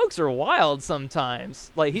property. Folks are wild sometimes.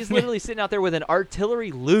 Like, he's literally sitting out there with an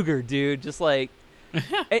artillery Luger, dude, just like,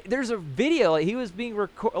 there's a video, like, he was being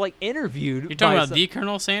interviewed. You're talking by about the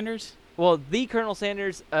Colonel Sanders? Well, the Colonel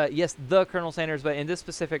Sanders, yes, the Colonel Sanders, but in this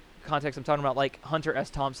specific context, I'm talking about, like, Hunter S.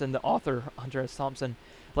 Thompson, the author, Hunter S. Thompson.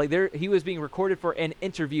 Like, he was being recorded for an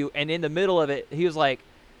interview, and in the middle of it, he was like,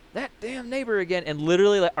 that damn neighbor again, and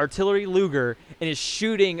literally, like, artillery Luger, and is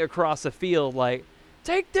shooting across a field, like,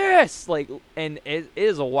 take this! Like, and it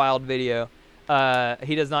is a wild video.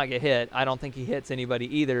 He does not get hit. I don't think he hits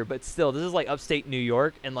anybody either, but still, this is, like, upstate New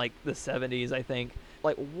York in, like, the 70s, I think.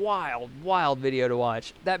 Like, wild video to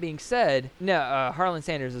watch. That being said, no, Harlan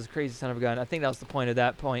Sanders is a crazy son of a gun. I think that was the point of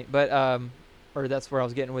that point, but, or that's where I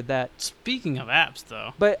was getting with that. Speaking of apps,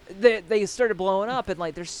 though. But they started blowing up, and,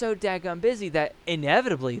 like, they're so daggone busy that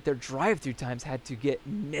inevitably their drive-through times had to get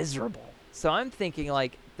miserable. So I'm thinking,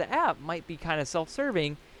 like, the app might be kind of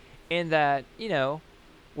self-serving in that, you know,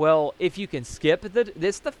 well, if you can skip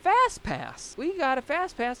it's the Fast Pass. We got a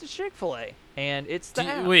Fast Pass to Chick-fil-A, and it's the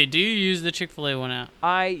app. Wait, do you use the Chick-fil-A one app?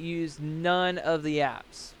 I use none of the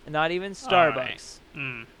apps, not even Starbucks.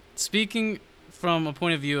 Speaking from a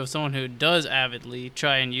point of view of someone who does avidly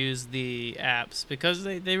try and use the apps because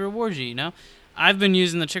they reward you, you know? I've been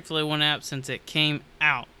using the Chick-fil-A one app since it came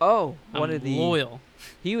out. Oh, I'm loyal.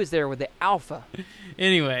 He was there with the alpha.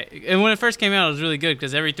 Anyway, and when it first came out, it was really good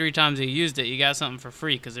because every 3 times you used it, you got something for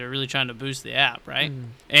free because they were really trying to boost the app, right?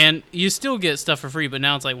 And you still get stuff for free, but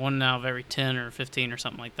now it's like 1 out of every 10 or 15 or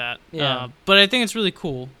something like that. Yeah. But I think it's really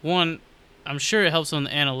cool. One, I'm sure it helps on the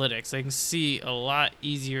analytics. They can see a lot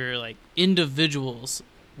easier, like, individuals,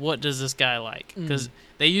 what does this guy like? Because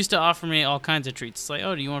they used to offer me all kinds of treats. It's like,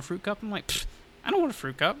 oh, do you want a fruit cup? I'm like, I don't want a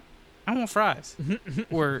fruit cup. I want fries.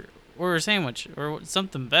 or a sandwich or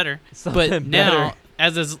something better. But now,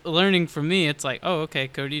 as it's learning from me, it's like, oh, okay,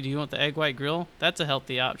 Cody, do you want the egg white grill? That's a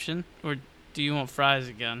healthy option. Or do you want fries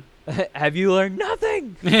again? Have you learned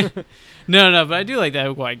nothing? No, but I do like the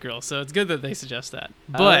egg white grill, so it's good that they suggest that.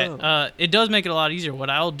 But it does make it a lot easier. What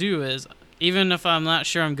I'll do is, even if I'm not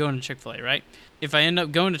sure I'm going to Chick-fil-A, right? If I end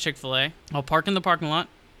up going to Chick-fil-A, I'll park in the parking lot,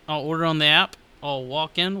 I'll order on the app, I'll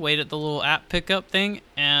walk in, wait at the little app pickup thing,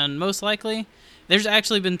 and most likely, there's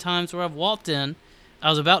actually been times where I've walked in, I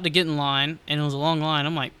was about to get in line, and it was a long line.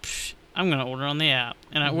 I'm like, I'm going to order on the app.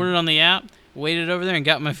 And I ordered on the app, waited over there, and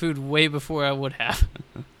got my food way before I would have.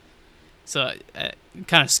 So,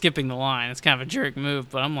 kind of skipping the line. It's kind of a jerk move,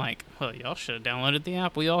 but I'm like, well, y'all should have downloaded the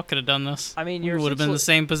app. We all could have done this. I mean, we would have been in the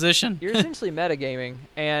same position. You're essentially metagaming,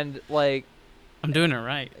 and, like... I'm doing it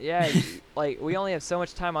right. Yeah, like, we only have so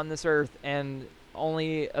much time on this earth, and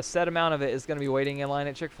only a set amount of it is going to be waiting in line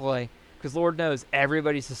at Chick-fil-A. Because Lord knows,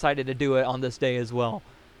 everybody's decided to do it on this day as well.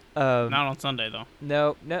 Not on Sunday, though.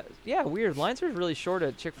 No. Yeah, weird. Lines are really short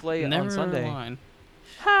at Chick-fil-A on Sunday. Line.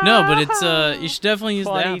 No, but it's you should definitely use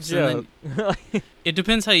Funny the apps. Joke. And it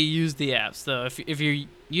depends how you use the apps, though. If you're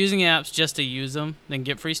using apps just to use them, then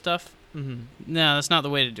get free stuff. No, that's not the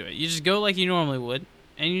way to do it. You just go like you normally would,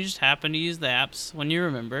 and you just happen to use the apps when you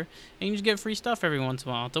remember, and you just get free stuff every once in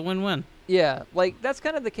a while. It's a win-win. Yeah, like, that's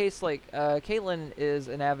kind of the case. Like, Caitlin is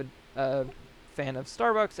an avid fan of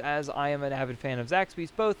Starbucks, as I am an avid fan of Zaxby's.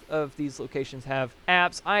 Both of these locations have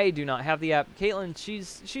apps. I do not have the app. Caitlin,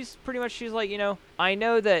 she's pretty much, she's like, you know, I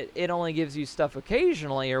know that it only gives you stuff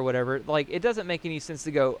occasionally or whatever. Like, it doesn't make any sense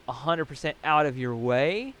to go 100% out of your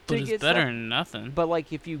way to But get it's better stuff. than nothing. But,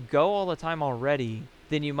 like, if you go all the time already,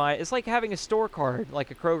 then you might. It's like having a store card,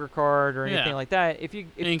 like a Kroger card or anything Yeah. like that. If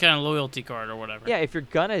Any kind of loyalty card or whatever. yeah, if you're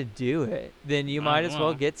gonna do it, then you might as well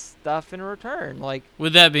well. get stuff in return. Like,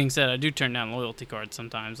 With that being said, I do turn down loyalty cards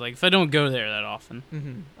sometimes. Like if I don't go there that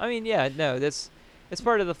often. I mean, yeah, no, it's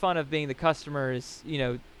part of the fun of being the customer is,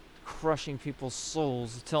 crushing people's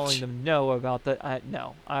souls, telling them no about the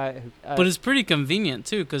no. But it's pretty convenient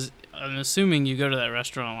too, because I'm assuming you go to that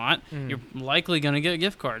restaurant a lot. You're likely gonna get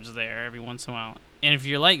gift cards there every once in a while. And if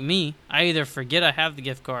you're like me, I either forget I have the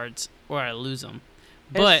gift cards or I lose them.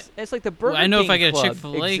 But it's like the Burger I know King if I get a Club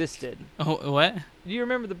Chick-fil-A existed. oh, what? Do you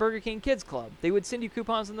remember the Burger King Kids Club? They would send you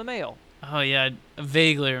coupons in the mail. Oh yeah, I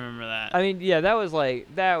vaguely remember that. I mean, yeah, that was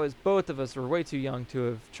both of us were way too young to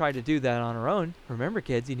have tried to do that on our own. Remember,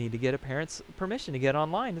 kids, you need to get a parent's permission to get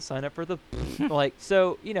online to sign up for the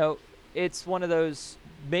so, it's one of those,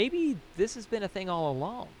 maybe this has been a thing all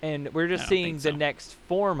along and we're just I don't seeing think the so. next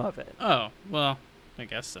form of it. Oh, well, I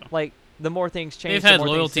guess so. Like, the more things change, They've had the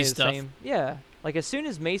more loyalty things stay the stuff. same. Yeah. Like, as soon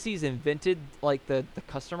as Macy's invented, like, the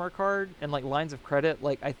customer card and, like, lines of credit,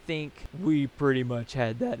 like, I think we pretty much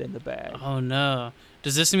had that in the bag. Oh no.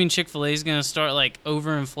 Does this mean Chick-fil-A is going to start like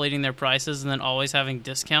overinflating their prices and then always having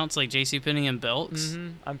discounts like JCPenney and Belk's?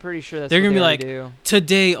 I'm pretty sure that's They're what gonna be they like, do.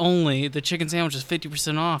 Today only, the chicken sandwich is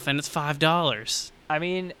 50% off and it's $5. I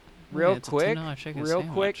mean, Yeah, real it's a quick, $10 chicken real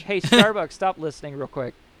quick. sandwich. Hey, Starbucks, stop listening real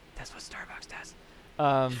quick. That's what Starbucks does.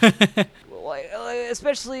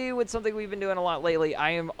 Especially with something we've been doing a lot lately.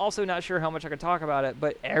 I am also not sure how much I can talk about it,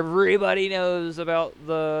 but everybody knows about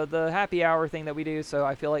the happy hour thing that we do, so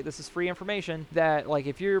I feel like this is free information that, like,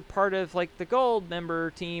 if you're part of, like, the gold member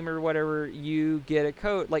team or whatever, you get a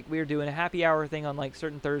code. Like, we're doing a happy hour thing on, like,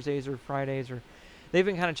 certain Thursdays or Fridays, or they've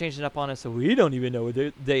been kind of changing it up on us, so we don't even know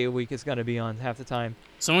what day of week it's going to be on half the time.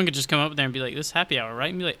 Someone could just come up there and be like, this is happy hour, right?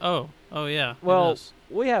 And be like, oh yeah. it Well, is."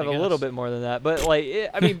 we have I a little guess. bit more than that, but like,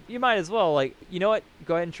 I mean, you might as well, like, you know what?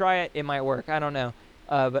 Go ahead and try it. It might work. I don't know.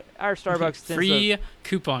 But our Starbucks tends free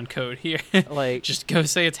coupon code here. to, like, Just go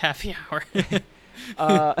say it's happy hour.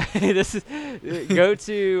 this is go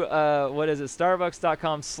to what is it?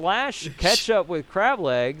 Starbucks.com/ketchup with crab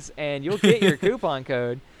legs, and you'll get your coupon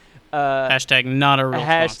code. Hashtag not a real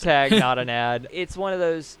sponsor. Hashtag not an ad. It's one of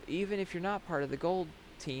those. Even if you're not part of the gold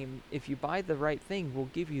team, if you buy the right thing, we'll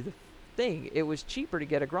give you the thing. It was cheaper to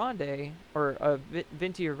get a grande or a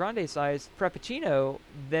venti or grande size frappuccino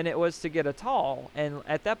than it was to get a tall. And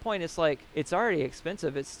at that point, it's like, it's already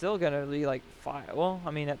expensive. It's still gonna be like $5. Well,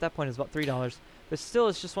 I mean, at that point, it's about $3. But still,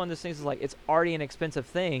 it's just one of those things. Is like, it's already an expensive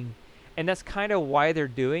thing. And that's kind of why they're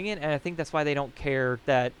doing it, and I think that's why they don't care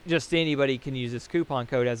that just anybody can use this coupon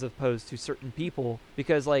code as opposed to certain people,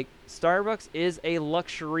 because, like, Starbucks is a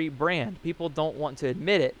luxury brand. People don't want to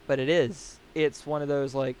admit it, but it is. It's one of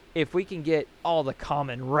those, like, if we can get all the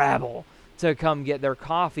common rabble to come get their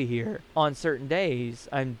coffee here on certain days,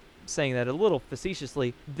 I'm saying that a little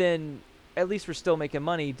facetiously, then at least we're still making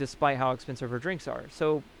money despite how expensive our drinks are.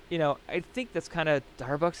 So, I think that's kind of,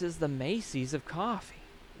 Starbucks is the Macy's of coffee.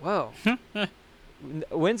 Whoa.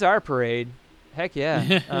 When's our parade? Heck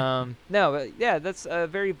yeah. No, but yeah, that's a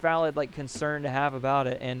very valid, like, concern to have about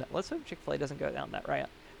it. And let's hope Chick-fil-A doesn't go down that route.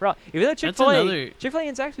 Even though Chick-fil-A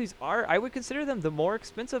and Zaxby's I would consider them the more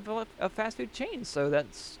expensive of fast food chains. So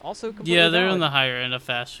that's also completely Yeah, they're on valid. the higher end of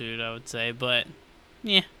fast food, I would say. But,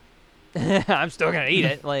 yeah. I'm still going to eat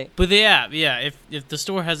it. Like, But the app, yeah, if the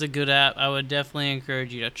store has a good app, I would definitely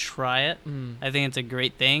encourage you to try it. I think it's a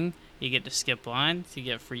great thing. You get to skip lines. You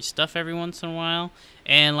get free stuff every once in a while.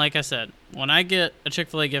 And like I said, when I get a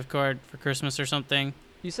Chick-fil-A gift card for Christmas or something.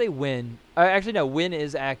 You say win. Actually, no, win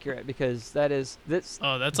is accurate because that's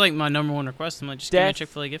Oh, that's like my number one request. I'm like, just give me a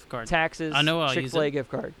Chick-fil-A gift card. taxes, I know I'll use Chick-fil-A it. gift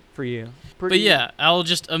card for you. But yeah, I'll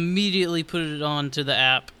just immediately put it onto the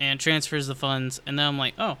app and transfers the funds. And then I'm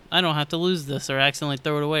like, oh, I don't have to lose this or accidentally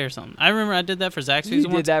throw it away or something. I remember I did that for Zaxby's You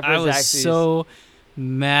once. did that for I was Zaxby's. so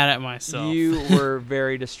mad at myself. You were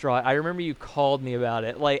very distraught. I remember you called me about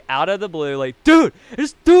it, like, out of the blue, like, dude, I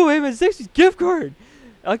just threw away my 60s gift card.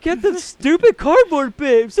 I kept the stupid cardboard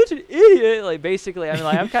bit. I'm such an idiot. Like, basically, I mean,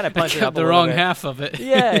 like, I'm kind of I punching kept up the a little wrong bit. half of it.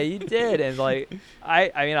 Yeah, you did. And, like,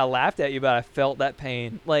 I mean, I laughed at you, but I felt that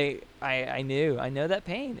pain. Like, I know that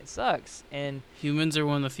pain. It sucks. And Humans are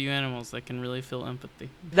one of the few animals that can really feel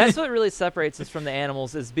empathy. that's what really separates us from the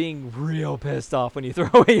animals, is being real pissed off when you throw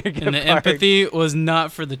away your gift And the card. empathy was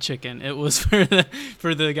not for the chicken. It was for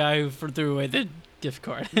the guy who threw away the gift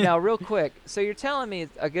card. Now, real quick, so you're telling me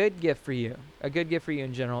a good gift for you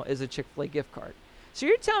in general, is a Chick-fil-A gift card. So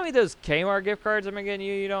you're telling me those Kmart gift cards I'm getting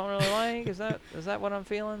you don't really like? Is that what I'm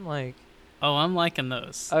feeling? Like, Oh, I'm liking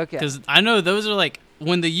those. Okay. Because I know those are like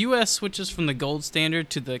when the U.S. switches from the gold standard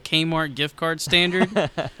to the Kmart gift card standard,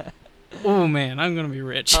 oh man, I'm gonna be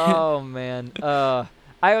rich. Oh man, I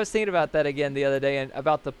was thinking about that again the other day, and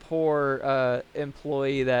about the poor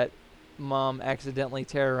employee that mom accidentally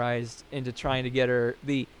terrorized into trying to get her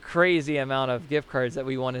the crazy amount of gift cards that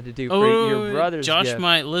we wanted to do for your brother's Josh gift.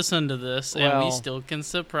 might listen to this, and Well, we still can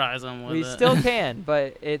surprise him with it. We still can,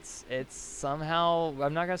 but it's somehow,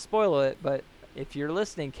 I'm not gonna spoil it, but if you're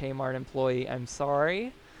listening, Kmart employee, I'm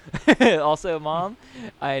sorry. Also, Mom,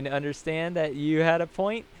 I understand that you had a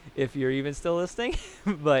point, if you're even still listening,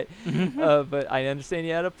 but I understand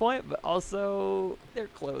you had a point, but also they're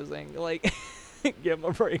closing, like. Give them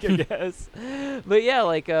a break, I guess. But yeah,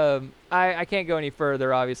 like I can't go any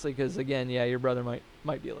further, obviously, because again, yeah, your brother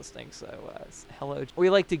might be listening. So hello. We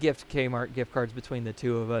like to gift Kmart gift cards between the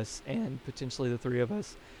two of us and potentially the three of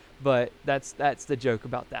us. But that's the joke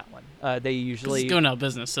about that one. They usually it's going out of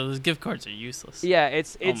business, so those gift cards are useless. Yeah,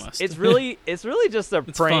 it's really just a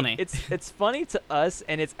It's prank. funny. It's funny to us,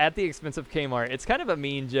 and it's at the expense of Kmart. It's kind of a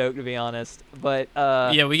mean joke, to be honest. But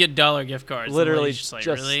yeah, we get dollar gift cards. literally just like,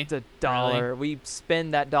 just really? a dollar. Really? We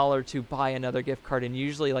spend that dollar to buy another gift card, and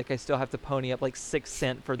usually, like, I still have to pony up like 6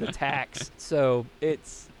 cents for the tax. So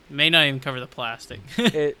it's. May not even cover the plastic.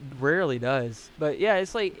 It rarely does, but yeah,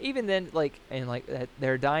 it's like even then, like, and like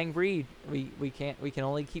they're a dying breed. We can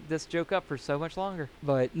only keep this joke up for so much longer.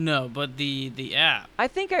 But No, but the app. I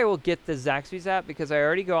think I will get the Zaxby's app because I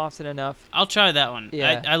already go often enough. I'll try that one.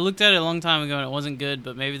 Yeah. I looked at it a long time ago and it wasn't good,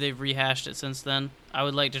 but maybe they've rehashed it since then. I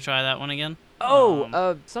would like to try that one again.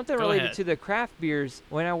 Something go related ahead. to the craft beers.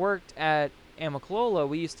 When I worked at Amicalola,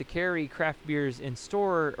 we used to carry craft beers in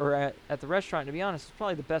store or at the restaurant. To be honest,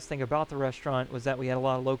 probably the best thing about the restaurant was that we had a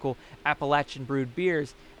lot of local Appalachian brewed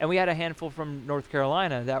beers, and we had a handful from North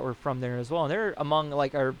Carolina that were from there as well. And they're among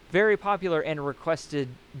like our very popular and requested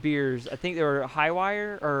beers. I think they were High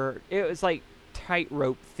Wire, or it was like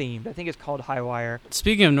tightrope themed. I think it's called High Wire.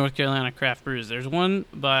 Speaking of North Carolina craft brews, there's one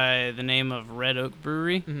by the name of Red Oak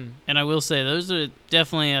Brewery, and I will say those are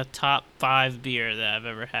definitely a top 5 beer that I've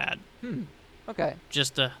ever had. Okay.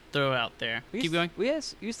 Just to throw out there. Keep going. We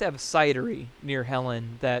used to have a cidery near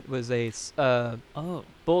Helen that was a Oh.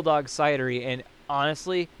 Bulldog cidery, and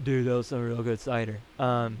honestly, dude, that was some real good cider.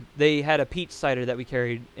 They had a peach cider that we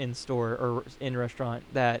carried in store or in restaurant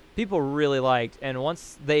that people really liked, and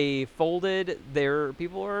once they folded,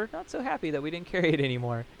 people were not so happy that we didn't carry it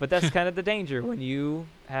anymore. But that's kind of the danger when you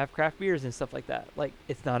have craft beers and stuff like that. Like,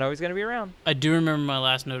 it's not always going to be around. I do remember my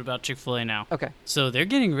last note about Chick-fil-A now. Okay. So they're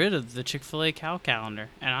getting rid of the Chick-fil-A cow calendar,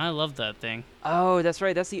 and I love that thing. Oh, that's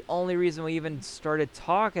right. That's the only reason we even started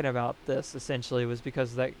talking about this, essentially, was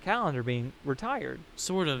because of that calendar being retired.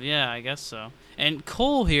 Sort of, yeah, I guess so. And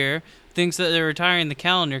Cole here thinks that they're retiring the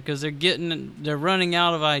calendar because they're running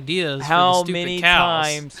out of ideas for the stupid many cows.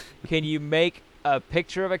 times can you make a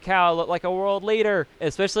picture of a cow look like a world leader,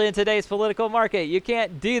 especially in today's political market? You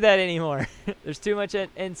can't do that anymore. There's too much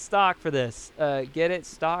in stock for this. Get it?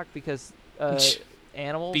 Stock because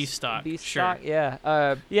animals? Beef stock, Beef sure. stock,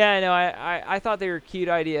 yeah. Yeah, no, I thought they were a cute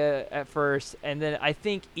idea at first, and then I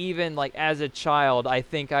think even, like, as a child, I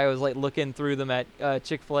think I was, like, looking through them at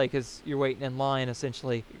Chick-fil-A because you're waiting in line,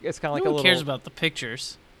 essentially. It's kind of like No a one little... cares about the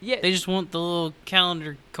pictures. Yeah. They just want the little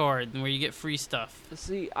calendar card where you get free stuff.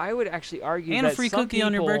 See, I would actually argue And that a free some cookie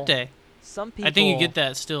on your people- birthday. Some people I think you get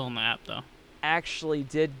that still in the app, though. actually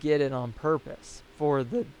did get it on purpose for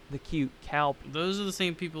the cute cow. Those are the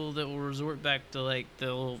same people that will resort back to, like, the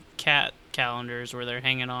little cat calendars where they're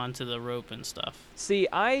hanging on to the rope and stuff. See,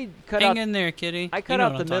 I cut Hang out in there, kitty. I You cut know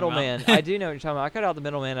out what the I'm talking about. middleman. I do know what you're talking about. I cut out the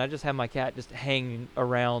middleman. I just have my cat just hanging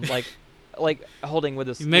around, like holding with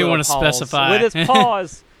his You may little wanna paws. specify. With his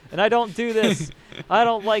paws. And I don't do this. I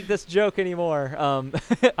don't like this joke anymore.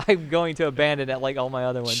 I'm going to abandon it like all my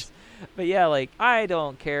other ones. But yeah, like, I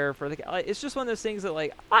don't care for the like, it's just one of those things that,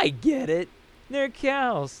 like, I get it. They're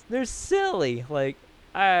cows. They're silly. Like,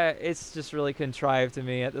 it's just really contrived to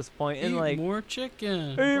me at this point. And Eat like, more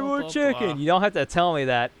chicken. eat Blah, more blah, chicken. blah. You don't have to tell me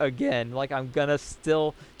that again. Like, I'm gonna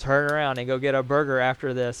still turn around and go get a burger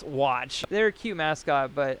after this. Watch. They're a cute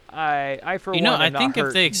mascot, but I for You know, one, I am think not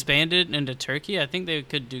if they hurt. expanded into turkey, I think they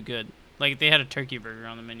could do good. Like, if they had a turkey burger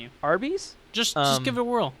on the menu. Arby's. Just Um, give it a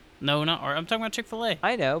whirl. No, not I'm talking about Chick-fil-A.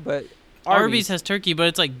 I know, but Arby's has turkey, but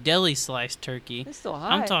it's like deli sliced turkey. It's still high.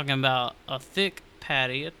 I'm talking about a thick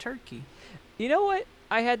patty of turkey. You know what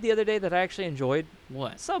I had the other day that I actually enjoyed?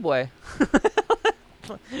 What? Subway.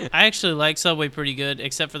 I actually like Subway pretty good,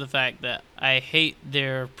 except for the fact that I hate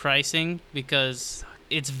their pricing because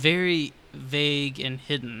it's very vague and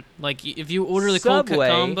hidden. Like if you order the Subway cold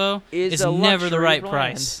cut combo, is it's a never the luxury right brand.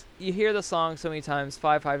 price. You hear the song so many times,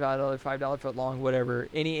 $5 foot long, whatever,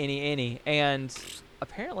 any, and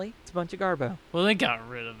apparently it's a bunch of garbo. Well, they got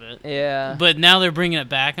rid of it. Yeah. But now they're bringing it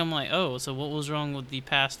back. I'm like, oh, so what was wrong with the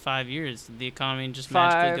past 5 years? Did the economy just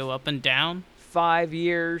magically go up and down? 5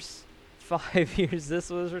 years. 5 years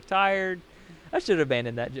this was retired. I should have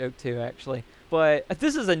abandoned that joke too, actually. But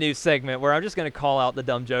this is a new segment where I'm just going to call out the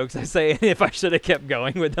dumb jokes I say and if I should have kept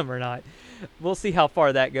going with them or not. We'll see how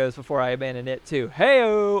far that goes before I abandon it too.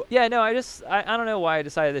 Hey-o! Yeah, no, I don't know why I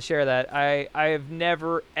decided to share that. I have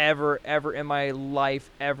never, ever in my life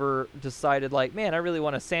ever decided like, man, I really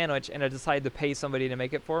want a sandwich, and I decided to pay somebody to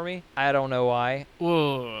make it for me. I don't know why.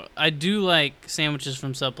 Whoa, I do like sandwiches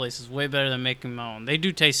from some places way better than making my own. They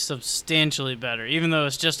do taste substantially better, even though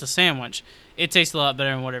it's just a sandwich. It tastes a lot better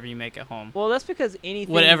than whatever you make at home. Well, that's because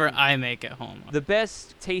anything... Whatever I make at home. The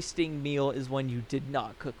best tasting meal is when you did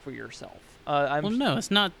not cook for yourself. Well, no,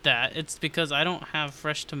 it's not that. It's because I don't have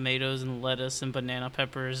fresh tomatoes and lettuce and banana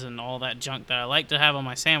peppers and all that junk that I like to have on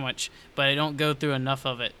my sandwich, but I don't go through enough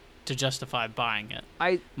of it to justify buying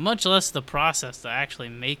it. Much less the process to actually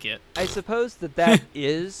make it. I suppose that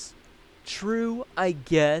is true, I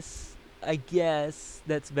guess. I guess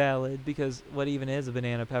that's valid, because what even is a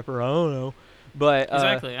banana pepper? I don't know. But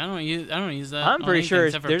exactly, I don't use that. I'm pretty sure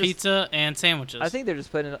except for pizza and sandwiches. I think they're just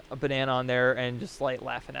putting a banana on there and just like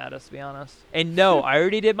laughing at us, to be honest. And no, I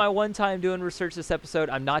already did my one time doing research this episode.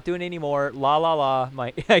 I'm not doing any more. La la la.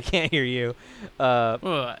 I can't hear you.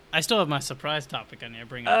 Well, I still have my surprise topic I need to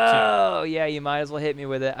bring up too. Oh yeah, you might as well hit me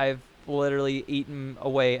with it. I've literally eaten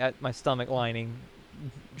away at my stomach lining.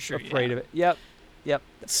 Sure, afraid of it. Yep.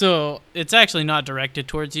 So it's actually not directed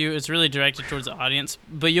towards you. It's really directed towards the audience,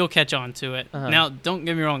 but you'll catch on to it. Uh-huh. Now, don't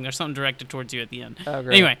get me wrong. There's something directed towards you at the end. Oh,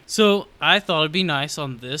 great. Anyway, so I thought it'd be nice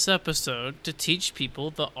on this episode to teach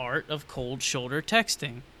people the art of cold shoulder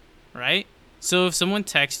texting, right? So if someone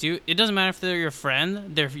texts you, it doesn't matter if they're your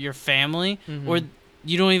friend, they're your family, or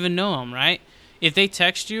you don't even know them, right? If they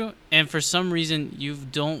text you and for some reason you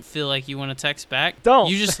don't feel like you want to text back,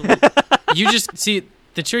 you just see.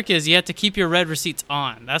 The trick is you have to keep your read receipts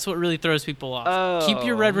on. That's what really throws people off. Oh, keep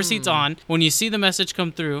your read receipts on. When you see the message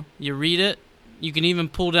come through, you read it. You can even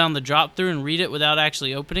pull down the drop through and read it without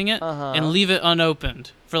actually opening it, and leave it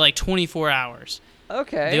unopened for like 24 hours.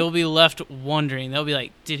 Okay. They'll be left wondering. They'll be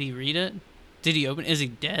like, did he read it? Did he open it? Is he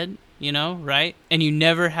dead? You know, right? And you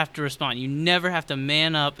never have to respond. You never have to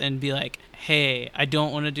man up and be like, hey, I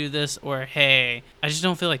don't want to do this, or hey, I just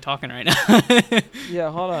don't feel like talking right now.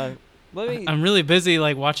 Yeah, hold on. I'm really busy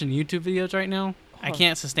like watching YouTube videos right now. I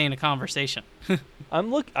can't sustain a conversation.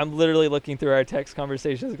 I'm literally looking through our text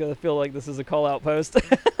conversations because I feel like this is a call out post.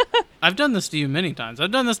 I've done this to you many times.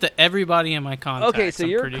 I've done this to everybody in my contacts. Okay, so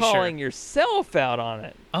you're calling yourself out on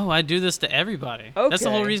it. Oh, I do this to everybody. Okay. That's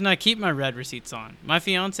the whole reason I keep my read receipts on. My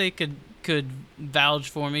fiance could vouch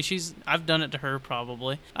for me. I've done it to her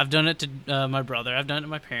probably. I've done it to my brother. I've done it to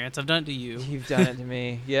my parents. I've done it to you. You've done it to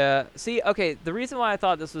me. Yeah. See, okay, the reason why I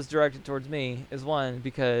thought this was directed towards me is one,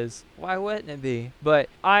 because why wouldn't it be? But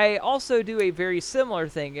I also do a very similar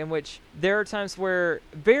thing in which there are times where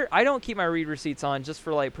I don't keep my read receipts on just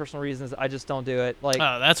for like personal reasons. I just don't do it. Like,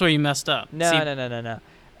 oh, that's where you messed up. No.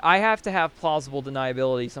 I have to have plausible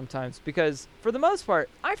deniability sometimes because, for the most part,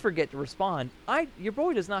 I forget to respond. Your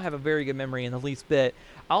boy does not have a very good memory in the least bit.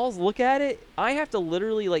 I'll look at it. I have to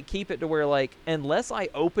literally like keep it to where like unless I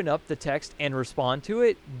open up the text and respond to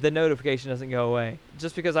it, the notification doesn't go away.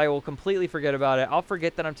 Just because I will completely forget about it. I'll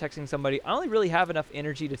forget that I'm texting somebody. I only really have enough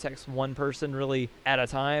energy to text one person really at a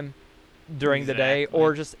time during the day,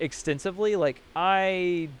 or just extensively. Like,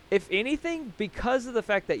 if anything, because of the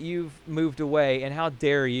fact that you've moved away, and how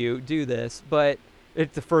dare you do this, but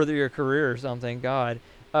it's to further your career or something, God,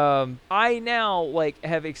 I now like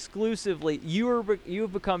have exclusively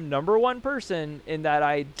you've become number one person in that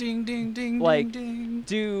I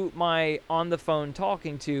do my on the phone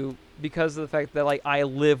talking to, because of the fact that like I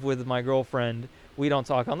live with my girlfriend. We don't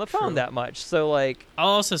talk on the phone that much, so like I'll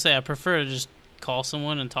also say I prefer to just call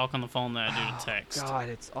someone and talk on the phone than I do to text. God,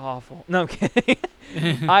 it's awful. No, I'm kidding.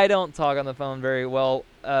 I don't talk on the phone very well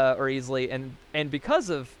or easily, and because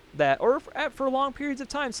of that, or for long periods of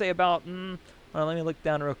time, say about, well, let me look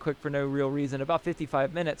down real quick for no real reason, about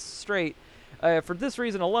 55 minutes straight. For this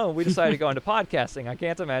reason alone, we decided to go into podcasting. I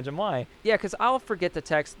can't imagine why. Yeah, because I'll forget to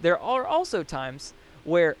text. There are also times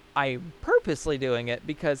where I'm purposely doing it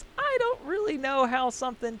because I don't really know how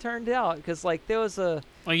something turned out. Because like there was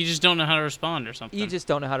Like you just don't know how to respond or something. You just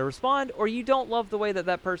don't know how to respond, or you don't love the way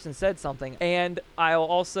that person said something. And I'll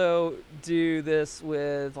also do this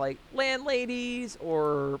with like landladies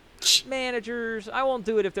or managers. I won't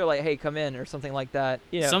do it if they're like, hey, come in or something like that.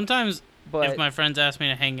 You know, sometimes but if my friends ask me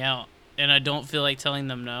to hang out and I don't feel like telling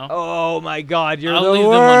them no. Oh my God, you're I'll the leave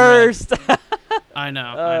worst. them on red. I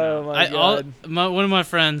know. Oh my God. One of my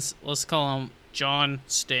friends, let's call him John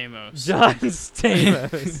Stamos. John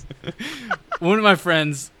Stamos. One of my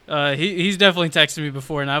friends, he's definitely texted me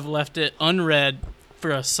before, and I've left it unread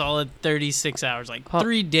for a solid 36 hours, like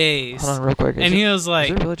 3 days. Hold on real quick. And he was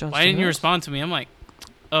like, really John why didn't you Stamos? respond to me? I'm like,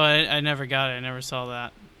 oh, I never got it. I never saw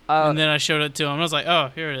that. Oh. And then I showed it to him. I was like,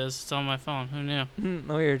 oh, here it is. It's on my phone. Who knew?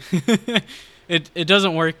 Weird. It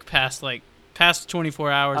doesn't work past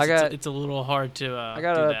 24 hours. got- It's a little hard to I do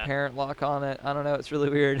got a that. parent lock on it. I don't know. It's really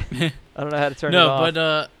weird. I don't know how to turn it off. No,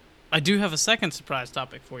 but I do have a second surprise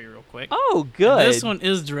topic for you real quick. Oh, good. This one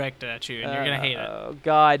is directed at you, and you're going to hate it. Oh,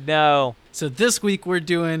 God, no. So this week we're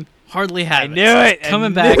doing Hardly Habits. knew it. I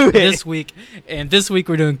Coming knew back it. this week. And this week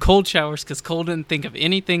we're doing cold showers because Cole didn't think of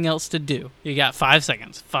anything else to do. You got 5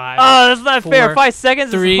 seconds. 5. Oh, that's not fair. 4, 5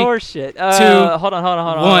 seconds 3, is horseshit. 2, hold on.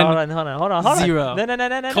 0.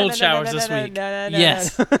 No. Cold showers this week.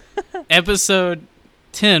 Yes. Episode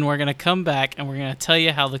 10, we're going to come back and we're going to tell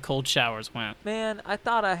you how the cold showers went. Man, I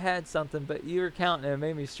thought I had something, but you were counting and it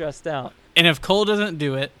made me stressed out. And if Cole doesn't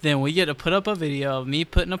do it, then we get to put up a video of me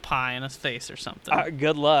putting a pie in his face or something.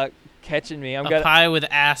 Good luck catching me. Pie with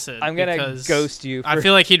acid. I'm gonna because ghost you. I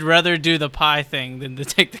feel like he'd rather do the pie thing than to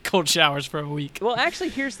take the cold showers for a week. Well, actually,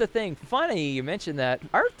 here's the thing. Funny you mentioned that.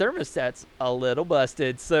 Our thermostat's a little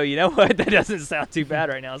busted, so you know what? That doesn't sound too bad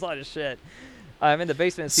right now. It's a lot of shit. I'm in the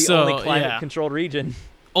basement. It's the So, only yeah. climate-controlled region.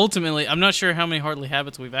 Ultimately, I'm not sure how many Hardly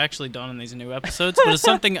Habits we've actually done in these new episodes, but it's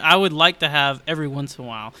something I would like to have every once in a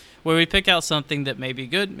while, where we pick out something that may be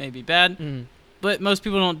good, may be bad, but most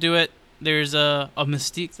people don't do it. There's a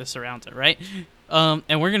mystique that surrounds it, right?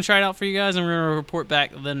 And we're going to try it out for you guys, and we're going to report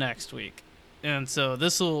back the next week. And so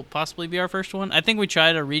this will possibly be our first one. I think we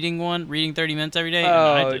tried a reading 30 minutes every day. And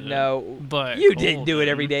I Oh, didn't, no. but You Cole didn't do it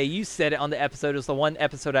every did. day. You said it on the episode. It was the one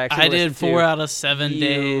episode I actually I did listened 4 to. out of 7 You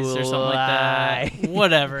days or something like lie. that.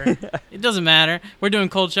 Whatever. It doesn't matter. We're doing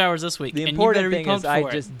cold showers this week. The and you important better be thing is pumped I for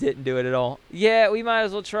it. just didn't do it at all. Yeah, we might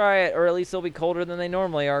as well try it, or at least they'll be colder than they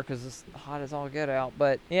normally are because it's hot as all get out.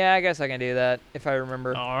 But yeah, I guess I can do that if I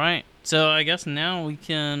remember. All right. So I guess now we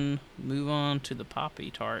can move on to the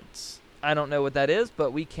Poppy Tarts. I don't know what that is,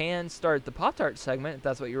 but we can start the Pop-Tart segment if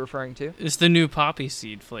that's what you're referring to. It's the new poppy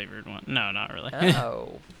seed flavored one. No, not really.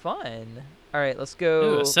 Oh, fun. All right, let's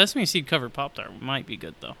go. Ooh, a sesame seed covered Pop-Tart might be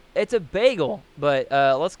good, though. It's a bagel, but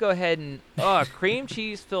let's go ahead and... cream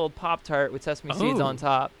cheese filled Pop-Tart with sesame seeds Oh. on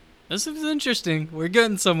top. This is interesting. We're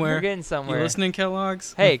getting somewhere. We're getting somewhere. You listening,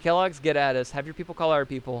 Kellogg's? Hey, Kellogg's, get at us. Have your people call our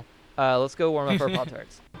people. Let's go warm up our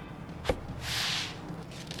Pop-Tarts.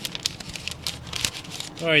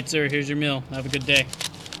 All right, sir. Here's your meal. Have a good day.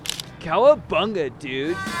 Cowabunga,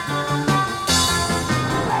 dude.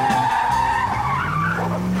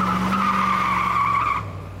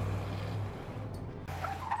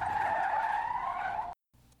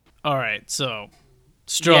 All right, so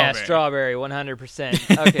strawberry. Yeah, strawberry,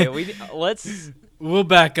 100%. Okay, let's... We'll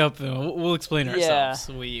back up and we'll explain Yeah. ourselves.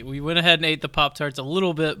 We went ahead and ate the Pop-Tarts a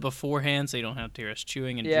little bit beforehand, so you don't have to hear us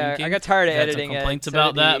chewing and Yeah, drinking. I got tired of We've had some editing it. complaints So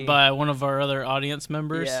about did that he. by one of our other audience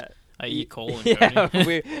members. Yeah. I.e. Cole and Yeah,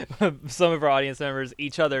 Cody. some of our audience members,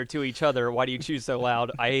 each other to each other. Why do you chew so loud?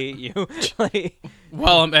 I hate you. Like,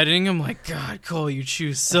 While I'm editing, I'm like, God, Cole, you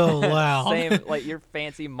chew so loud. same, like your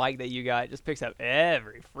fancy mic that you got just picks up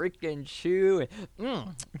every freaking chew.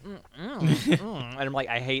 And, and I'm like,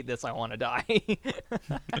 I hate this. I want to die.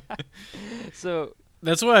 So,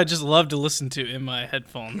 That's what I just love to listen to in my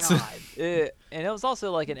headphones. God. And it was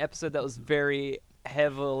also like an episode that was very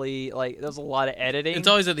heavily, like, there was a lot of editing. It's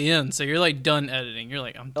always at the end, so you're like done editing. You're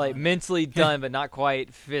like, I'm done. Like mentally done, but not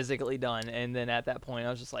quite physically done. And then at that point,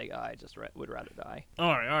 I was just like, I just would rather die.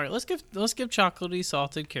 All right. Let's give chocolatey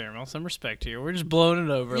salted caramel some respect here. We're just blowing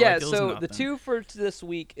it over. Yeah. like it was So nothing. the two for this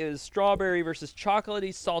week is strawberry versus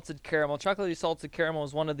chocolatey salted caramel. Chocolatey salted caramel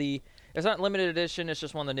is one of the. It's not limited edition. It's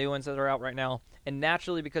just one of the new ones that are out right now. And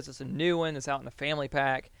naturally, because it's a new one, it's out in a family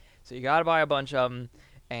pack. So you got to buy a bunch of them.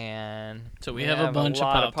 And So we have a bunch of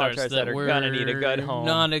lot Pop-Tarts that are were gonna need a good home.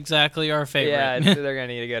 not exactly our favorite. Yeah, they're gonna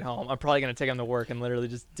need a good home. I'm probably gonna take them to work and literally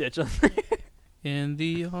just ditch them. In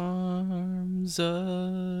the arms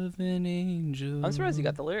of an angel. I'm surprised you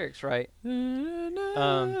got the lyrics right.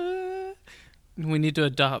 We need to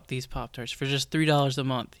adopt these Pop-Tarts for just $3 a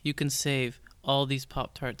month. You can save all these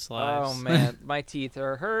Pop-Tarts Oh lives. man, my teeth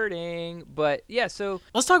are hurting. But yeah, so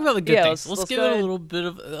Let's talk about the good Yeah, things. let's Let's give go it a ahead. little bit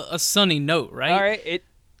of a sunny note, right? all right,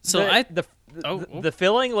 So the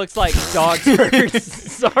filling looks like dog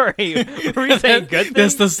turds. Sorry, were you saying good thing?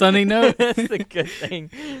 That's the sunny note. That's the good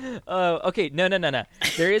thing. Okay, no.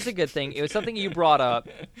 There is a good thing. It was something you brought up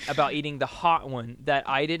about eating the hot one that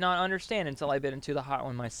I did not understand until I bit into the hot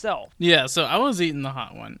one myself. Yeah, so I was eating the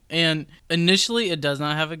hot one, and initially it does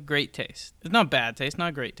not have a great taste. It's not bad taste,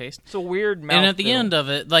 not great taste. It's a weird mouth. And at the end of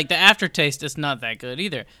it, like the aftertaste is not that good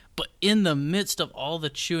either. But in the midst of all the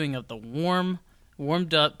chewing of the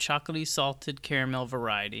warmed up, chocolatey salted caramel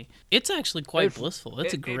variety, it's actually quite blissful.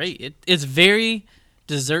 It's great. It's very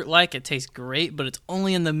dessert-like. It tastes great, but it's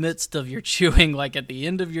only in the midst of your chewing, like at the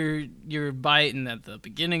end of your bite and at the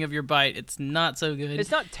beginning of your bite. It's not so good.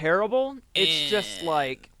 It's not terrible. It's just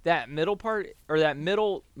like that middle part, or that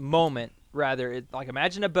middle moment, rather. Like,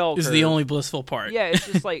 imagine a bell curve. Is the only blissful part. Yeah, it's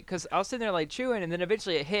just like, because I was sitting there like chewing, and then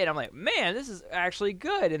eventually it hit. I'm like, man, this is actually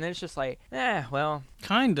good. And then it's just like, well.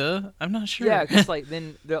 Kinda. I'm not sure. Yeah, because like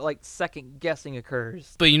then the like second guessing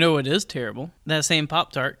occurs. But you know what is terrible? That same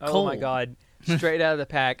Pop-Tart, Oh cold. my God. Straight out of the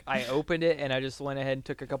pack. I opened it and I just went ahead and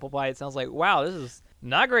took a couple bites. And I was like, wow, this is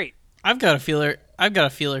not great. I've got a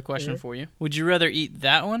feeler question for you. Would you rather eat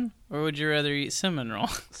that one or would you rather eat cinnamon roll?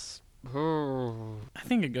 I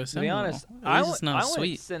think it goes To be cinnamon honest, roll. At least it's not I sweet.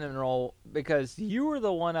 went cinnamon roll because you were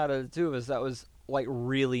the one out of the two of us that was like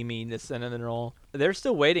really mean to cinnamon roll. They're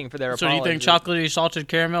still waiting for their So do you apology. think chocolatey salted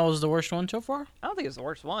caramel is the worst one so far? I don't think it's the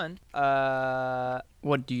worst one.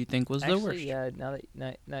 What do you think was the worst? Yeah, now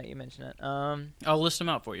that you mention it. I'll list them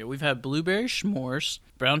out for you. We've had blueberry s'mores,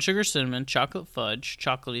 brown sugar cinnamon, chocolate fudge,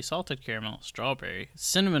 chocolatey salted caramel, strawberry,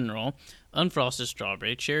 cinnamon roll, unfrosted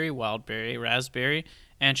strawberry, cherry wildberry, raspberry,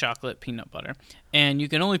 and chocolate peanut butter. And you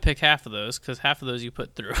can only pick half of those because half of those you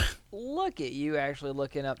put through. Look at you actually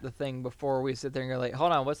looking up the thing before we sit there and go like,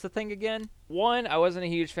 hold on, what's the thing again? One, I wasn't a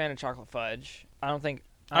huge fan of chocolate fudge. I don't think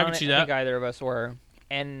either of us were.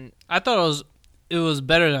 And I thought it was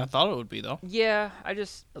better than I thought it would be, though. yeah, I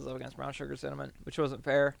was up against brown sugar cinnamon, which wasn't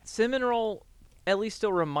fair. Cinnamon roll at least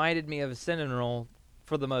still reminded me of a cinnamon roll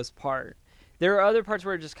for the most part. There are other parts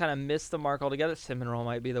where it just kind of missed the mark altogether. Cinnamon roll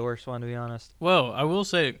might be the worst one, to be honest. Well, I will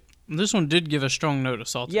say, this one did give a strong note of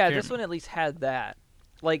salted caramel. Yeah, this one at least had that.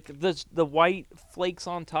 Like, the white flakes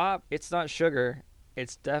on top, it's not sugar.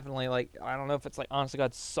 It's definitely, like, I don't know if it's, like, honest to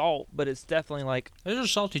God, salt, but it's definitely, like... There's a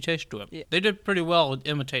salty taste to it. Yeah. They did pretty well with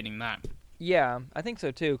imitating that. Yeah, I think so,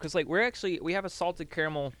 too. Because, like, we have a salted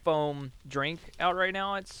caramel foam drink out right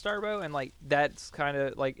now at Starbo, and, like, that's kind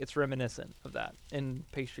of, like, it's reminiscent of that in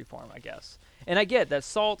pastry form, I guess. And I get that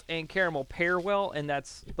salt and caramel pair well, and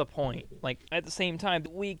that's the point. Like, at the same time,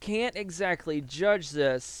 we can't exactly judge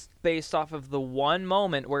this based off of the one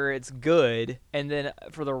moment where it's good, and then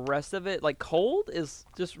for the rest of it, like, cold is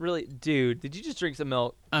just really... Dude, did you just drink some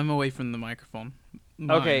milk? I'm away from the microphone.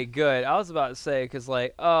 Okay, good. I was about to say, because,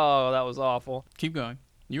 like, oh, that was awful. Keep going.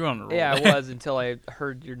 You were on a roll. Yeah, I was until I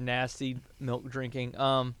heard your nasty milk drinking.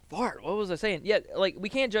 Bart, what was I saying? Yeah, like, we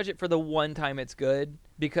can't judge it for the one time it's good,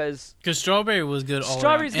 because... Because strawberry was good all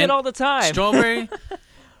Strawberry's around. good all the time. Strawberry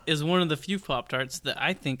is one of the few Pop-Tarts that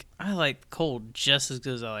I think I like cold just as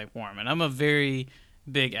good as I like warm. And I'm a very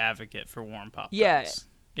big advocate for warm Pop-Tarts. Yeah.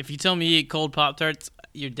 If you tell me you eat cold Pop-Tarts,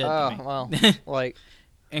 you're dead to me. Oh, well, like...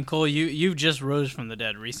 And Cole, you've just rose from the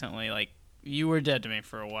dead recently. Like, you were dead to me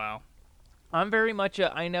for a while. I'm very much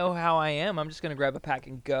I know how I am. I'm just going to grab a pack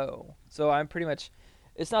and go. So I'm pretty much...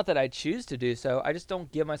 It's not that I choose to do so. I just don't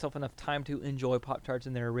give myself enough time to enjoy Pop-Tarts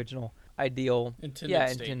in their original ideal...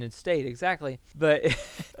 intended state. Exactly. But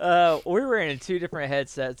we're wearing two different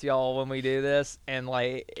headsets, y'all, when we do this. And,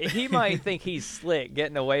 like, he might think he's slick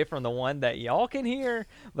getting away from the one that y'all can hear,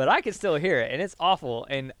 but I can still hear it. And it's awful.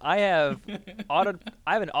 And I have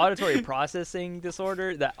an auditory processing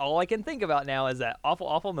disorder that all I can think about now is that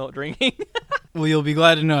awful milk drinking. Well, you'll be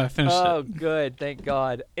glad to know I finished it. Oh, good. Thank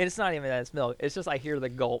God. And it's not even that it's milk. It's just I hear the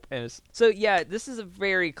gulp. So, yeah, this is a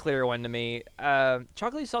very clear one to me.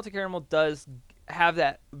 Chocolatey salted caramel does have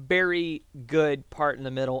that very good part in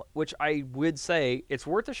the middle, which I would say it's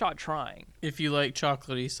worth a shot trying. If you like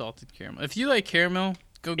chocolatey salted caramel. If you like caramel,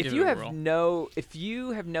 go give it a roll. If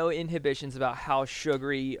you have no inhibitions about how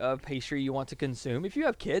sugary of pastry you want to consume, if you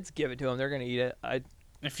have kids, give it to them. They're going to eat it.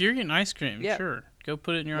 If you're getting ice cream, sure. Go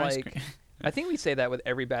put it in your ice cream. I think we say that with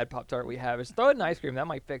every bad Pop-Tart we have. Is throw it in ice cream. That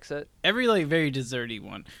might fix it. Every, like, very desserty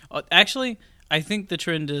one. Actually, I think the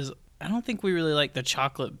trend is, I don't think we really like the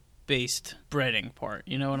chocolate-based breading part.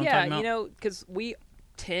 You know what I'm talking about? Yeah, because we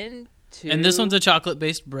tend And this one's a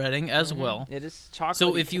chocolate-based breading as well. It is chocolate.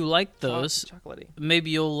 So if you like those, chocolatey.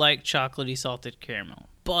 maybe you'll like chocolatey salted caramel.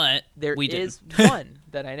 But There we is didn't. one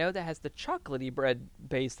that I know that has the chocolatey bread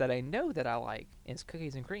base that I know that I like. It's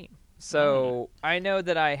cookies and cream. So I know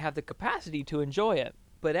that I have the capacity to enjoy it.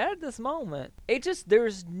 But at this moment,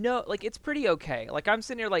 there's no, like, it's pretty okay. Like, I'm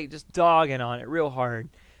sitting here, like, just dogging on it real hard.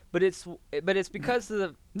 But it's because of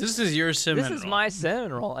the... This is your cinnamon roll. This is my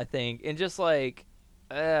cinnamon roll, I think. And just, like,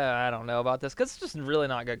 I don't know about this. Because it's just really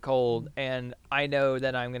not good cold. And I know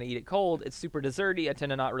that I'm going to eat it cold. It's super desserty. I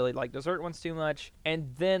tend to not really like dessert ones too much.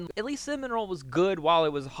 And then, at least cinnamon roll was good while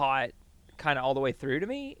it was hot, kind of all the way through to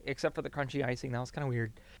me. Except for the crunchy icing. That was kind of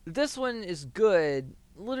weird. This one is good.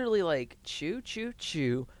 Literally like chew, chew,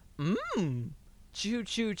 chew. Mmm. Chew,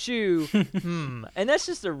 chew, chew. And that's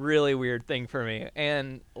just a really weird thing for me.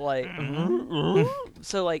 And like,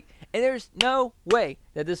 so like, and there's no way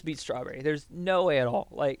that this beats strawberry. There's no way at all.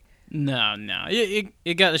 Like, No.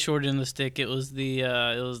 It got the short end of the stick. It was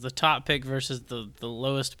the top pick versus the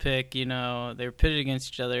lowest pick. You know, they were pitted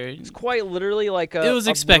against each other. it's quite literally like It was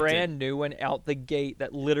a expected. brand new one out the gate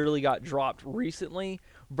that literally got dropped recently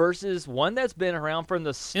versus one that's been around from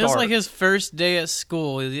the start. It was like his first day at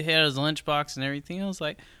school. He had his lunchbox and everything. I was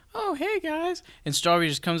like, oh, hey, guys. And Strawberry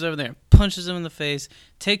just comes over there and punches him in the face,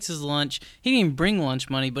 takes his lunch. He didn't even bring lunch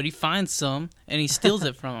money, but he finds some, and he steals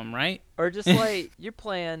it from him, right? Or just like you're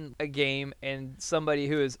playing a game and somebody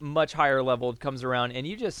who is much higher leveled comes around and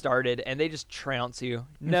you just started and they just trounce you.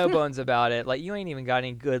 No bones about it. Like, you ain't even got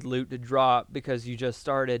any good loot to drop because you just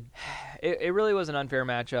started. It really was an unfair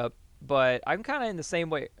matchup. But I'm kind of in the same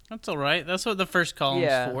way. That's all right. That's what the first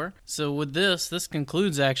column's for. So with this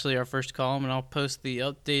concludes actually our first column, and I'll post the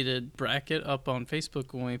updated bracket up on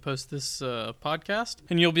Facebook when we post this podcast,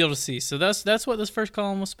 and you'll be able to see. So that's what this first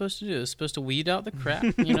column was supposed to do. It's supposed to weed out the crap.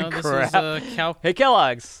 You know, this Crap. was Calc. Hey,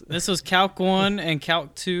 Kellogg's. This was Calc 1 and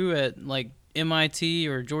Calc 2 at like MIT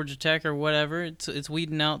or Georgia Tech or whatever. It's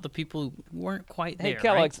weeding out the people who weren't quite there. Hey,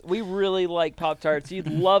 Kellogg's, we really like Pop-Tarts. You'd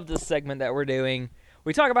love this segment that we're doing.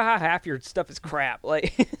 We talk about how half your stuff is crap.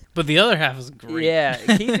 Like, but the other half is great. Yeah,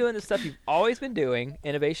 keep doing the stuff you've always been doing.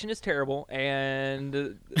 Innovation is terrible, and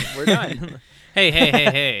we're done.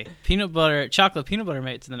 Hey. Chocolate peanut butter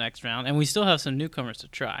made it to the next round, and we still have some newcomers to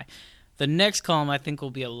try. The next column, I think, will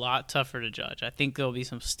be a lot tougher to judge. I think there'll be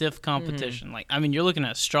some stiff competition. Like, I mean, you're looking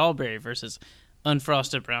at strawberry versus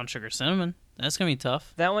unfrosted brown sugar cinnamon. That's going to be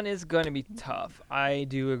tough. That one is going to be tough. I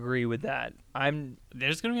do agree with that.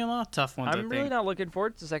 There's going to be a lot of tough ones, I'm really not looking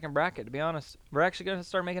forward to the second bracket, to be honest. We're actually going to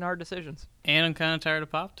start making hard decisions. And I'm kind of tired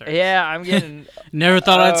of Pop-Tarts. Yeah, I'm getting... Never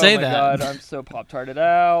thought I'd say that. Oh, my God, I'm so Pop-Tarted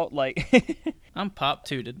out. Like... I'm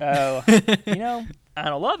pop-tooted. Oh, you know, I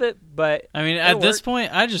don't love it, but... I mean, at this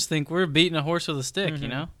point, I just think we're beating a horse with a stick, you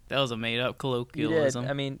know? That was a made-up colloquialism.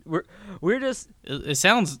 I mean, we're just... It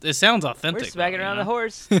sounds authentic. We're smacking around the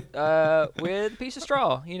horse with a piece of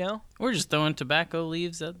straw, you know? We're just throwing tobacco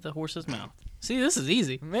leaves at the horse's mouth. See, this is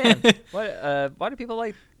easy. Man, why do people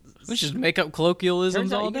like... We just make up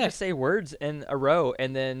colloquialisms all you day. can just say words in a row,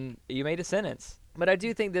 and then you made a sentence. But I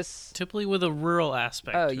do think this... Typically with a rural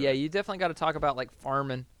aspect. Oh, yeah, you definitely got to talk about, like,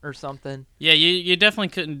 farming or something. Yeah, you definitely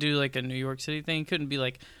couldn't do, like, a New York City thing. You couldn't be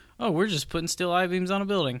like, oh, we're just putting steel I-beams on a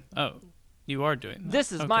building. Oh, you are doing that.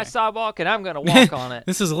 This is my sidewalk, and I'm going to walk on it.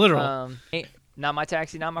 This is literal. Not my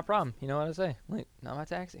taxi, not my problem. You know what I say? Like, not my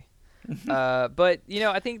taxi. But, you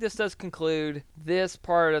know, I think this does conclude this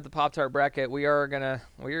part of the Pop-Tart bracket. We are going to...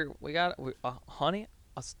 honey,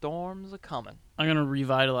 a storm's a-coming. I'm going to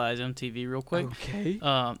revitalize MTV real quick. Okay.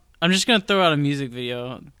 I'm just going to throw out a music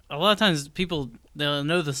video. A lot of times people, they'll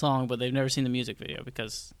know the song, but they've never seen the music video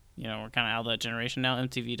because, you know, we're kind of out of that generation now.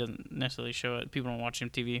 MTV doesn't necessarily show it. People don't watch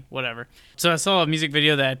MTV, whatever. So I saw a music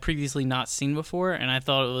video that I'd previously not seen before, and I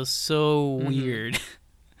thought it was so weird.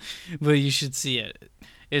 But you should see it.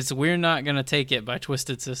 It's We're Not Gonna Take It by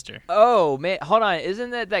Twisted Sister. Oh, man. Hold on. Isn't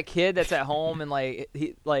that kid that's at home and,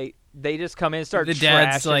 they just come in and start The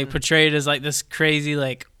dad's, trashing? portrayed as, this crazy,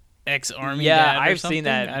 ex-army dad Yeah, or I've something. seen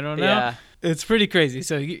that. I don't know. Yeah. It's pretty crazy.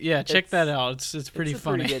 So, yeah, check that out. It's pretty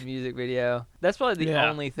funny. It's a pretty good music video. That's probably the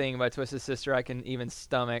only thing by Twisted Sister I can even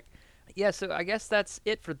stomach. Yeah, so I guess that's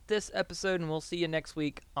it for this episode, and we'll see you next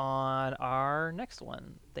week on our next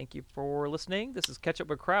one. Thank you for listening. This is Catch Up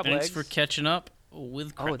with Crab Legs. Thanks for catching up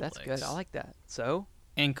with crab that's legs. good. I like that. So?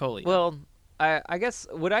 And Coley. Well, I guess,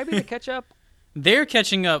 would I be the catch up? They're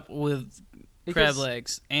catching up with Because, crab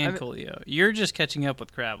legs and Coolio. You're just catching up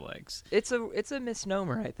with crab legs. It's a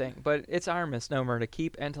misnomer, I think, but it's our misnomer to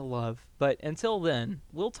keep and to love. But until then,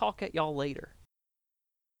 we'll talk at y'all later.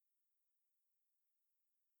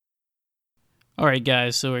 All right,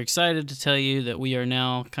 guys, so we're excited to tell you that we are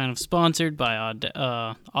now kind of sponsored by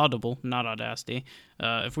Audible, not Audacity.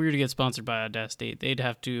 If we were to get sponsored by Audacity, they'd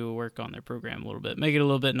have to work on their program a little bit, make it a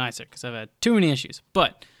little bit nicer, because I've had too many issues.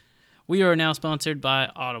 But we are now sponsored by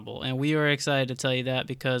Audible, and we are excited to tell you that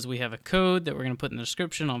because we have a code that we're going to put in the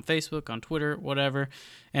description on Facebook, on Twitter, whatever.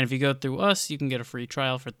 And if you go through us, you can get a free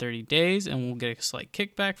trial for 30 days, and we'll get a slight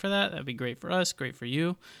kickback for that. That'd be great for us, great for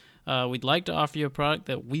you. We'd like to offer you a product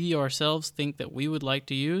that we ourselves think that we would like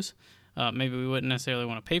to use. Maybe we wouldn't necessarily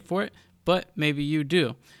want to pay for it, but maybe you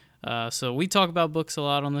do. So we talk about books a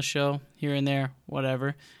lot on the show, here and there,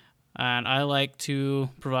 whatever. And I like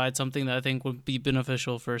to provide something that I think would be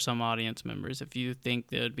beneficial for some audience members. If you think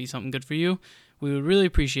that would be something good for you, we would really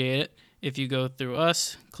appreciate it if you go through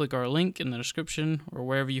us, click our link in the description or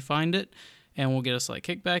wherever you find it, and we'll get a slight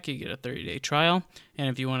kickback. You get a 30-day trial. And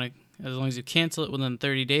if you want to, as long as you cancel it within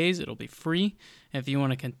 30 days, it'll be free. If you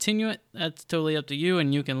want to continue it, that's totally up to you,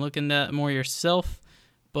 and you can look into that more yourself.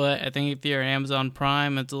 But I think if you're Amazon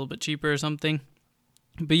Prime, it's a little bit cheaper or something.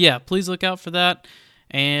 But yeah, please look out for that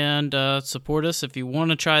and support us. If you want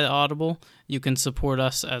to try the Audible, you can support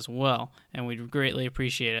us as well, and we'd greatly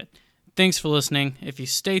appreciate it. Thanks for listening. If you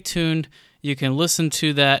stay tuned, you can listen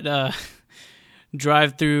to that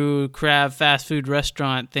drive-through crab fast food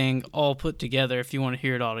restaurant thing all put together if you want to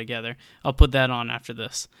hear it all together. I'll put that on after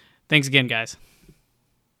this. Thanks again, guys.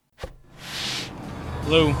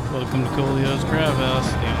 Hello, welcome to Coleo's Crab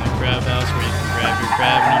House, the only crab house where you can grab your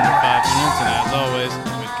crab in under 5 minutes, and as always,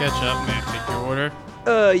 with ketchup, may I take your order?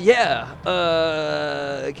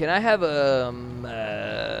 Can I have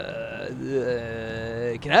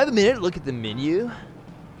can I have a minute to look at the menu?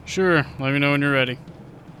 Sure, let me know when you're ready.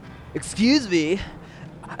 Excuse me,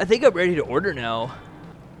 I think I'm ready to order now.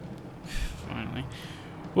 Finally.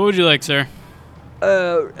 What would you like, sir?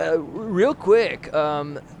 Real quick,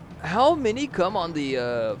 how many come on the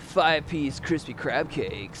 5-piece crispy crab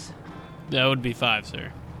cakes? That would be 5,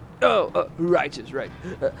 sir. Oh, righteous, right.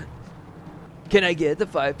 Can I get the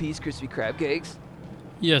 5-piece crispy crab cakes?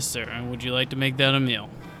 Yes, sir. And would you like to make that a meal?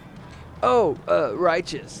 Oh,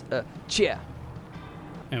 righteous. Chia.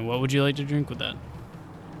 And what would you like to drink with that?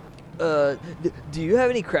 Do you have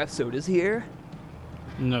any craft sodas here?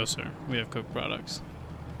 No, sir. We have Coke products.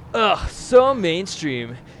 Ugh, so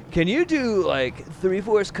mainstream. Can you do like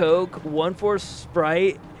 3/4 Coke, 1/4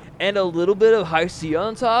 Sprite, and a little bit of High C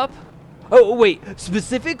on top? Oh, wait,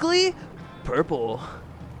 specifically purple.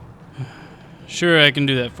 Sure, I can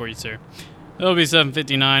do that for you, sir. That'll be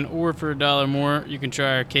 $7.59, or for $1 more, you can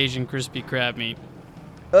try our Cajun crispy crab meat.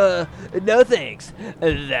 No thanks.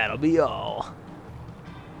 That'll be all.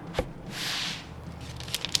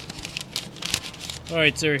 All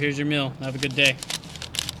right, sir, here's your meal. Have a good day.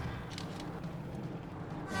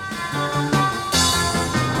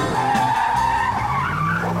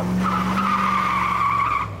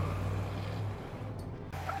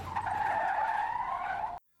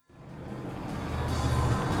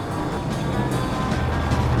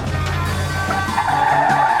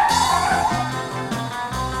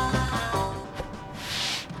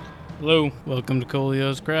 Hello, welcome to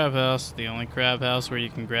Coleo's Crab House, the only crab house where you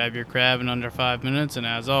can grab your crab in under 5 minutes, and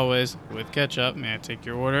as always, with ketchup. May I take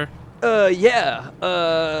your order? Yeah.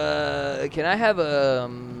 Can I have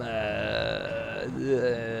can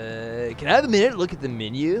I have a minute to look at the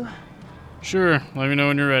menu? Sure, let me know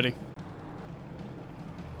when you're ready.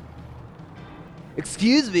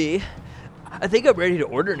 Excuse me, I think I'm ready to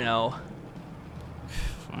order now.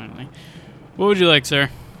 Finally. What would you like, sir?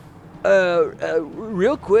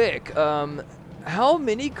 Real quick, how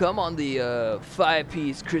many come on the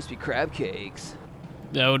 5-piece crispy crab cakes?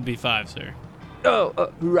 That would be 5, sir. Oh,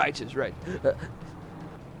 righteous, right.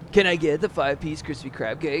 Can I get the 5-piece crispy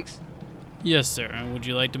crab cakes? Yes, sir. And would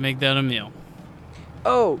you like to make that a meal?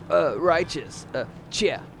 Oh, righteous.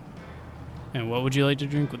 Chia. And what would you like to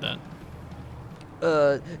drink with that?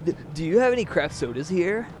 Do you have any craft sodas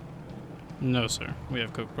here? No, sir. We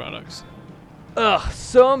have Coke products. Ugh,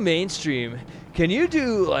 so mainstream. Can you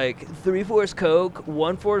do like 3/4 Coke,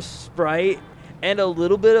 1/4 Sprite, and a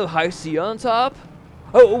little bit of High C on top?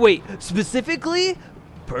 Oh, wait, specifically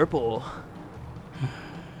purple.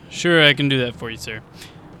 Sure, I can do that for you, sir.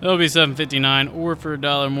 That'll be $7.59, or for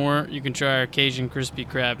 $1 more, you can try our Cajun crispy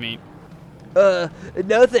crab meat. No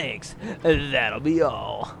thanks. That'll be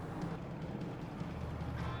all.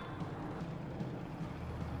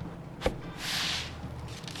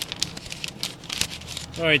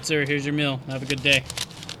 All right, sir, here's your meal. Have a good day.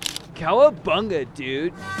 Cowabunga,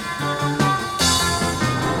 dude.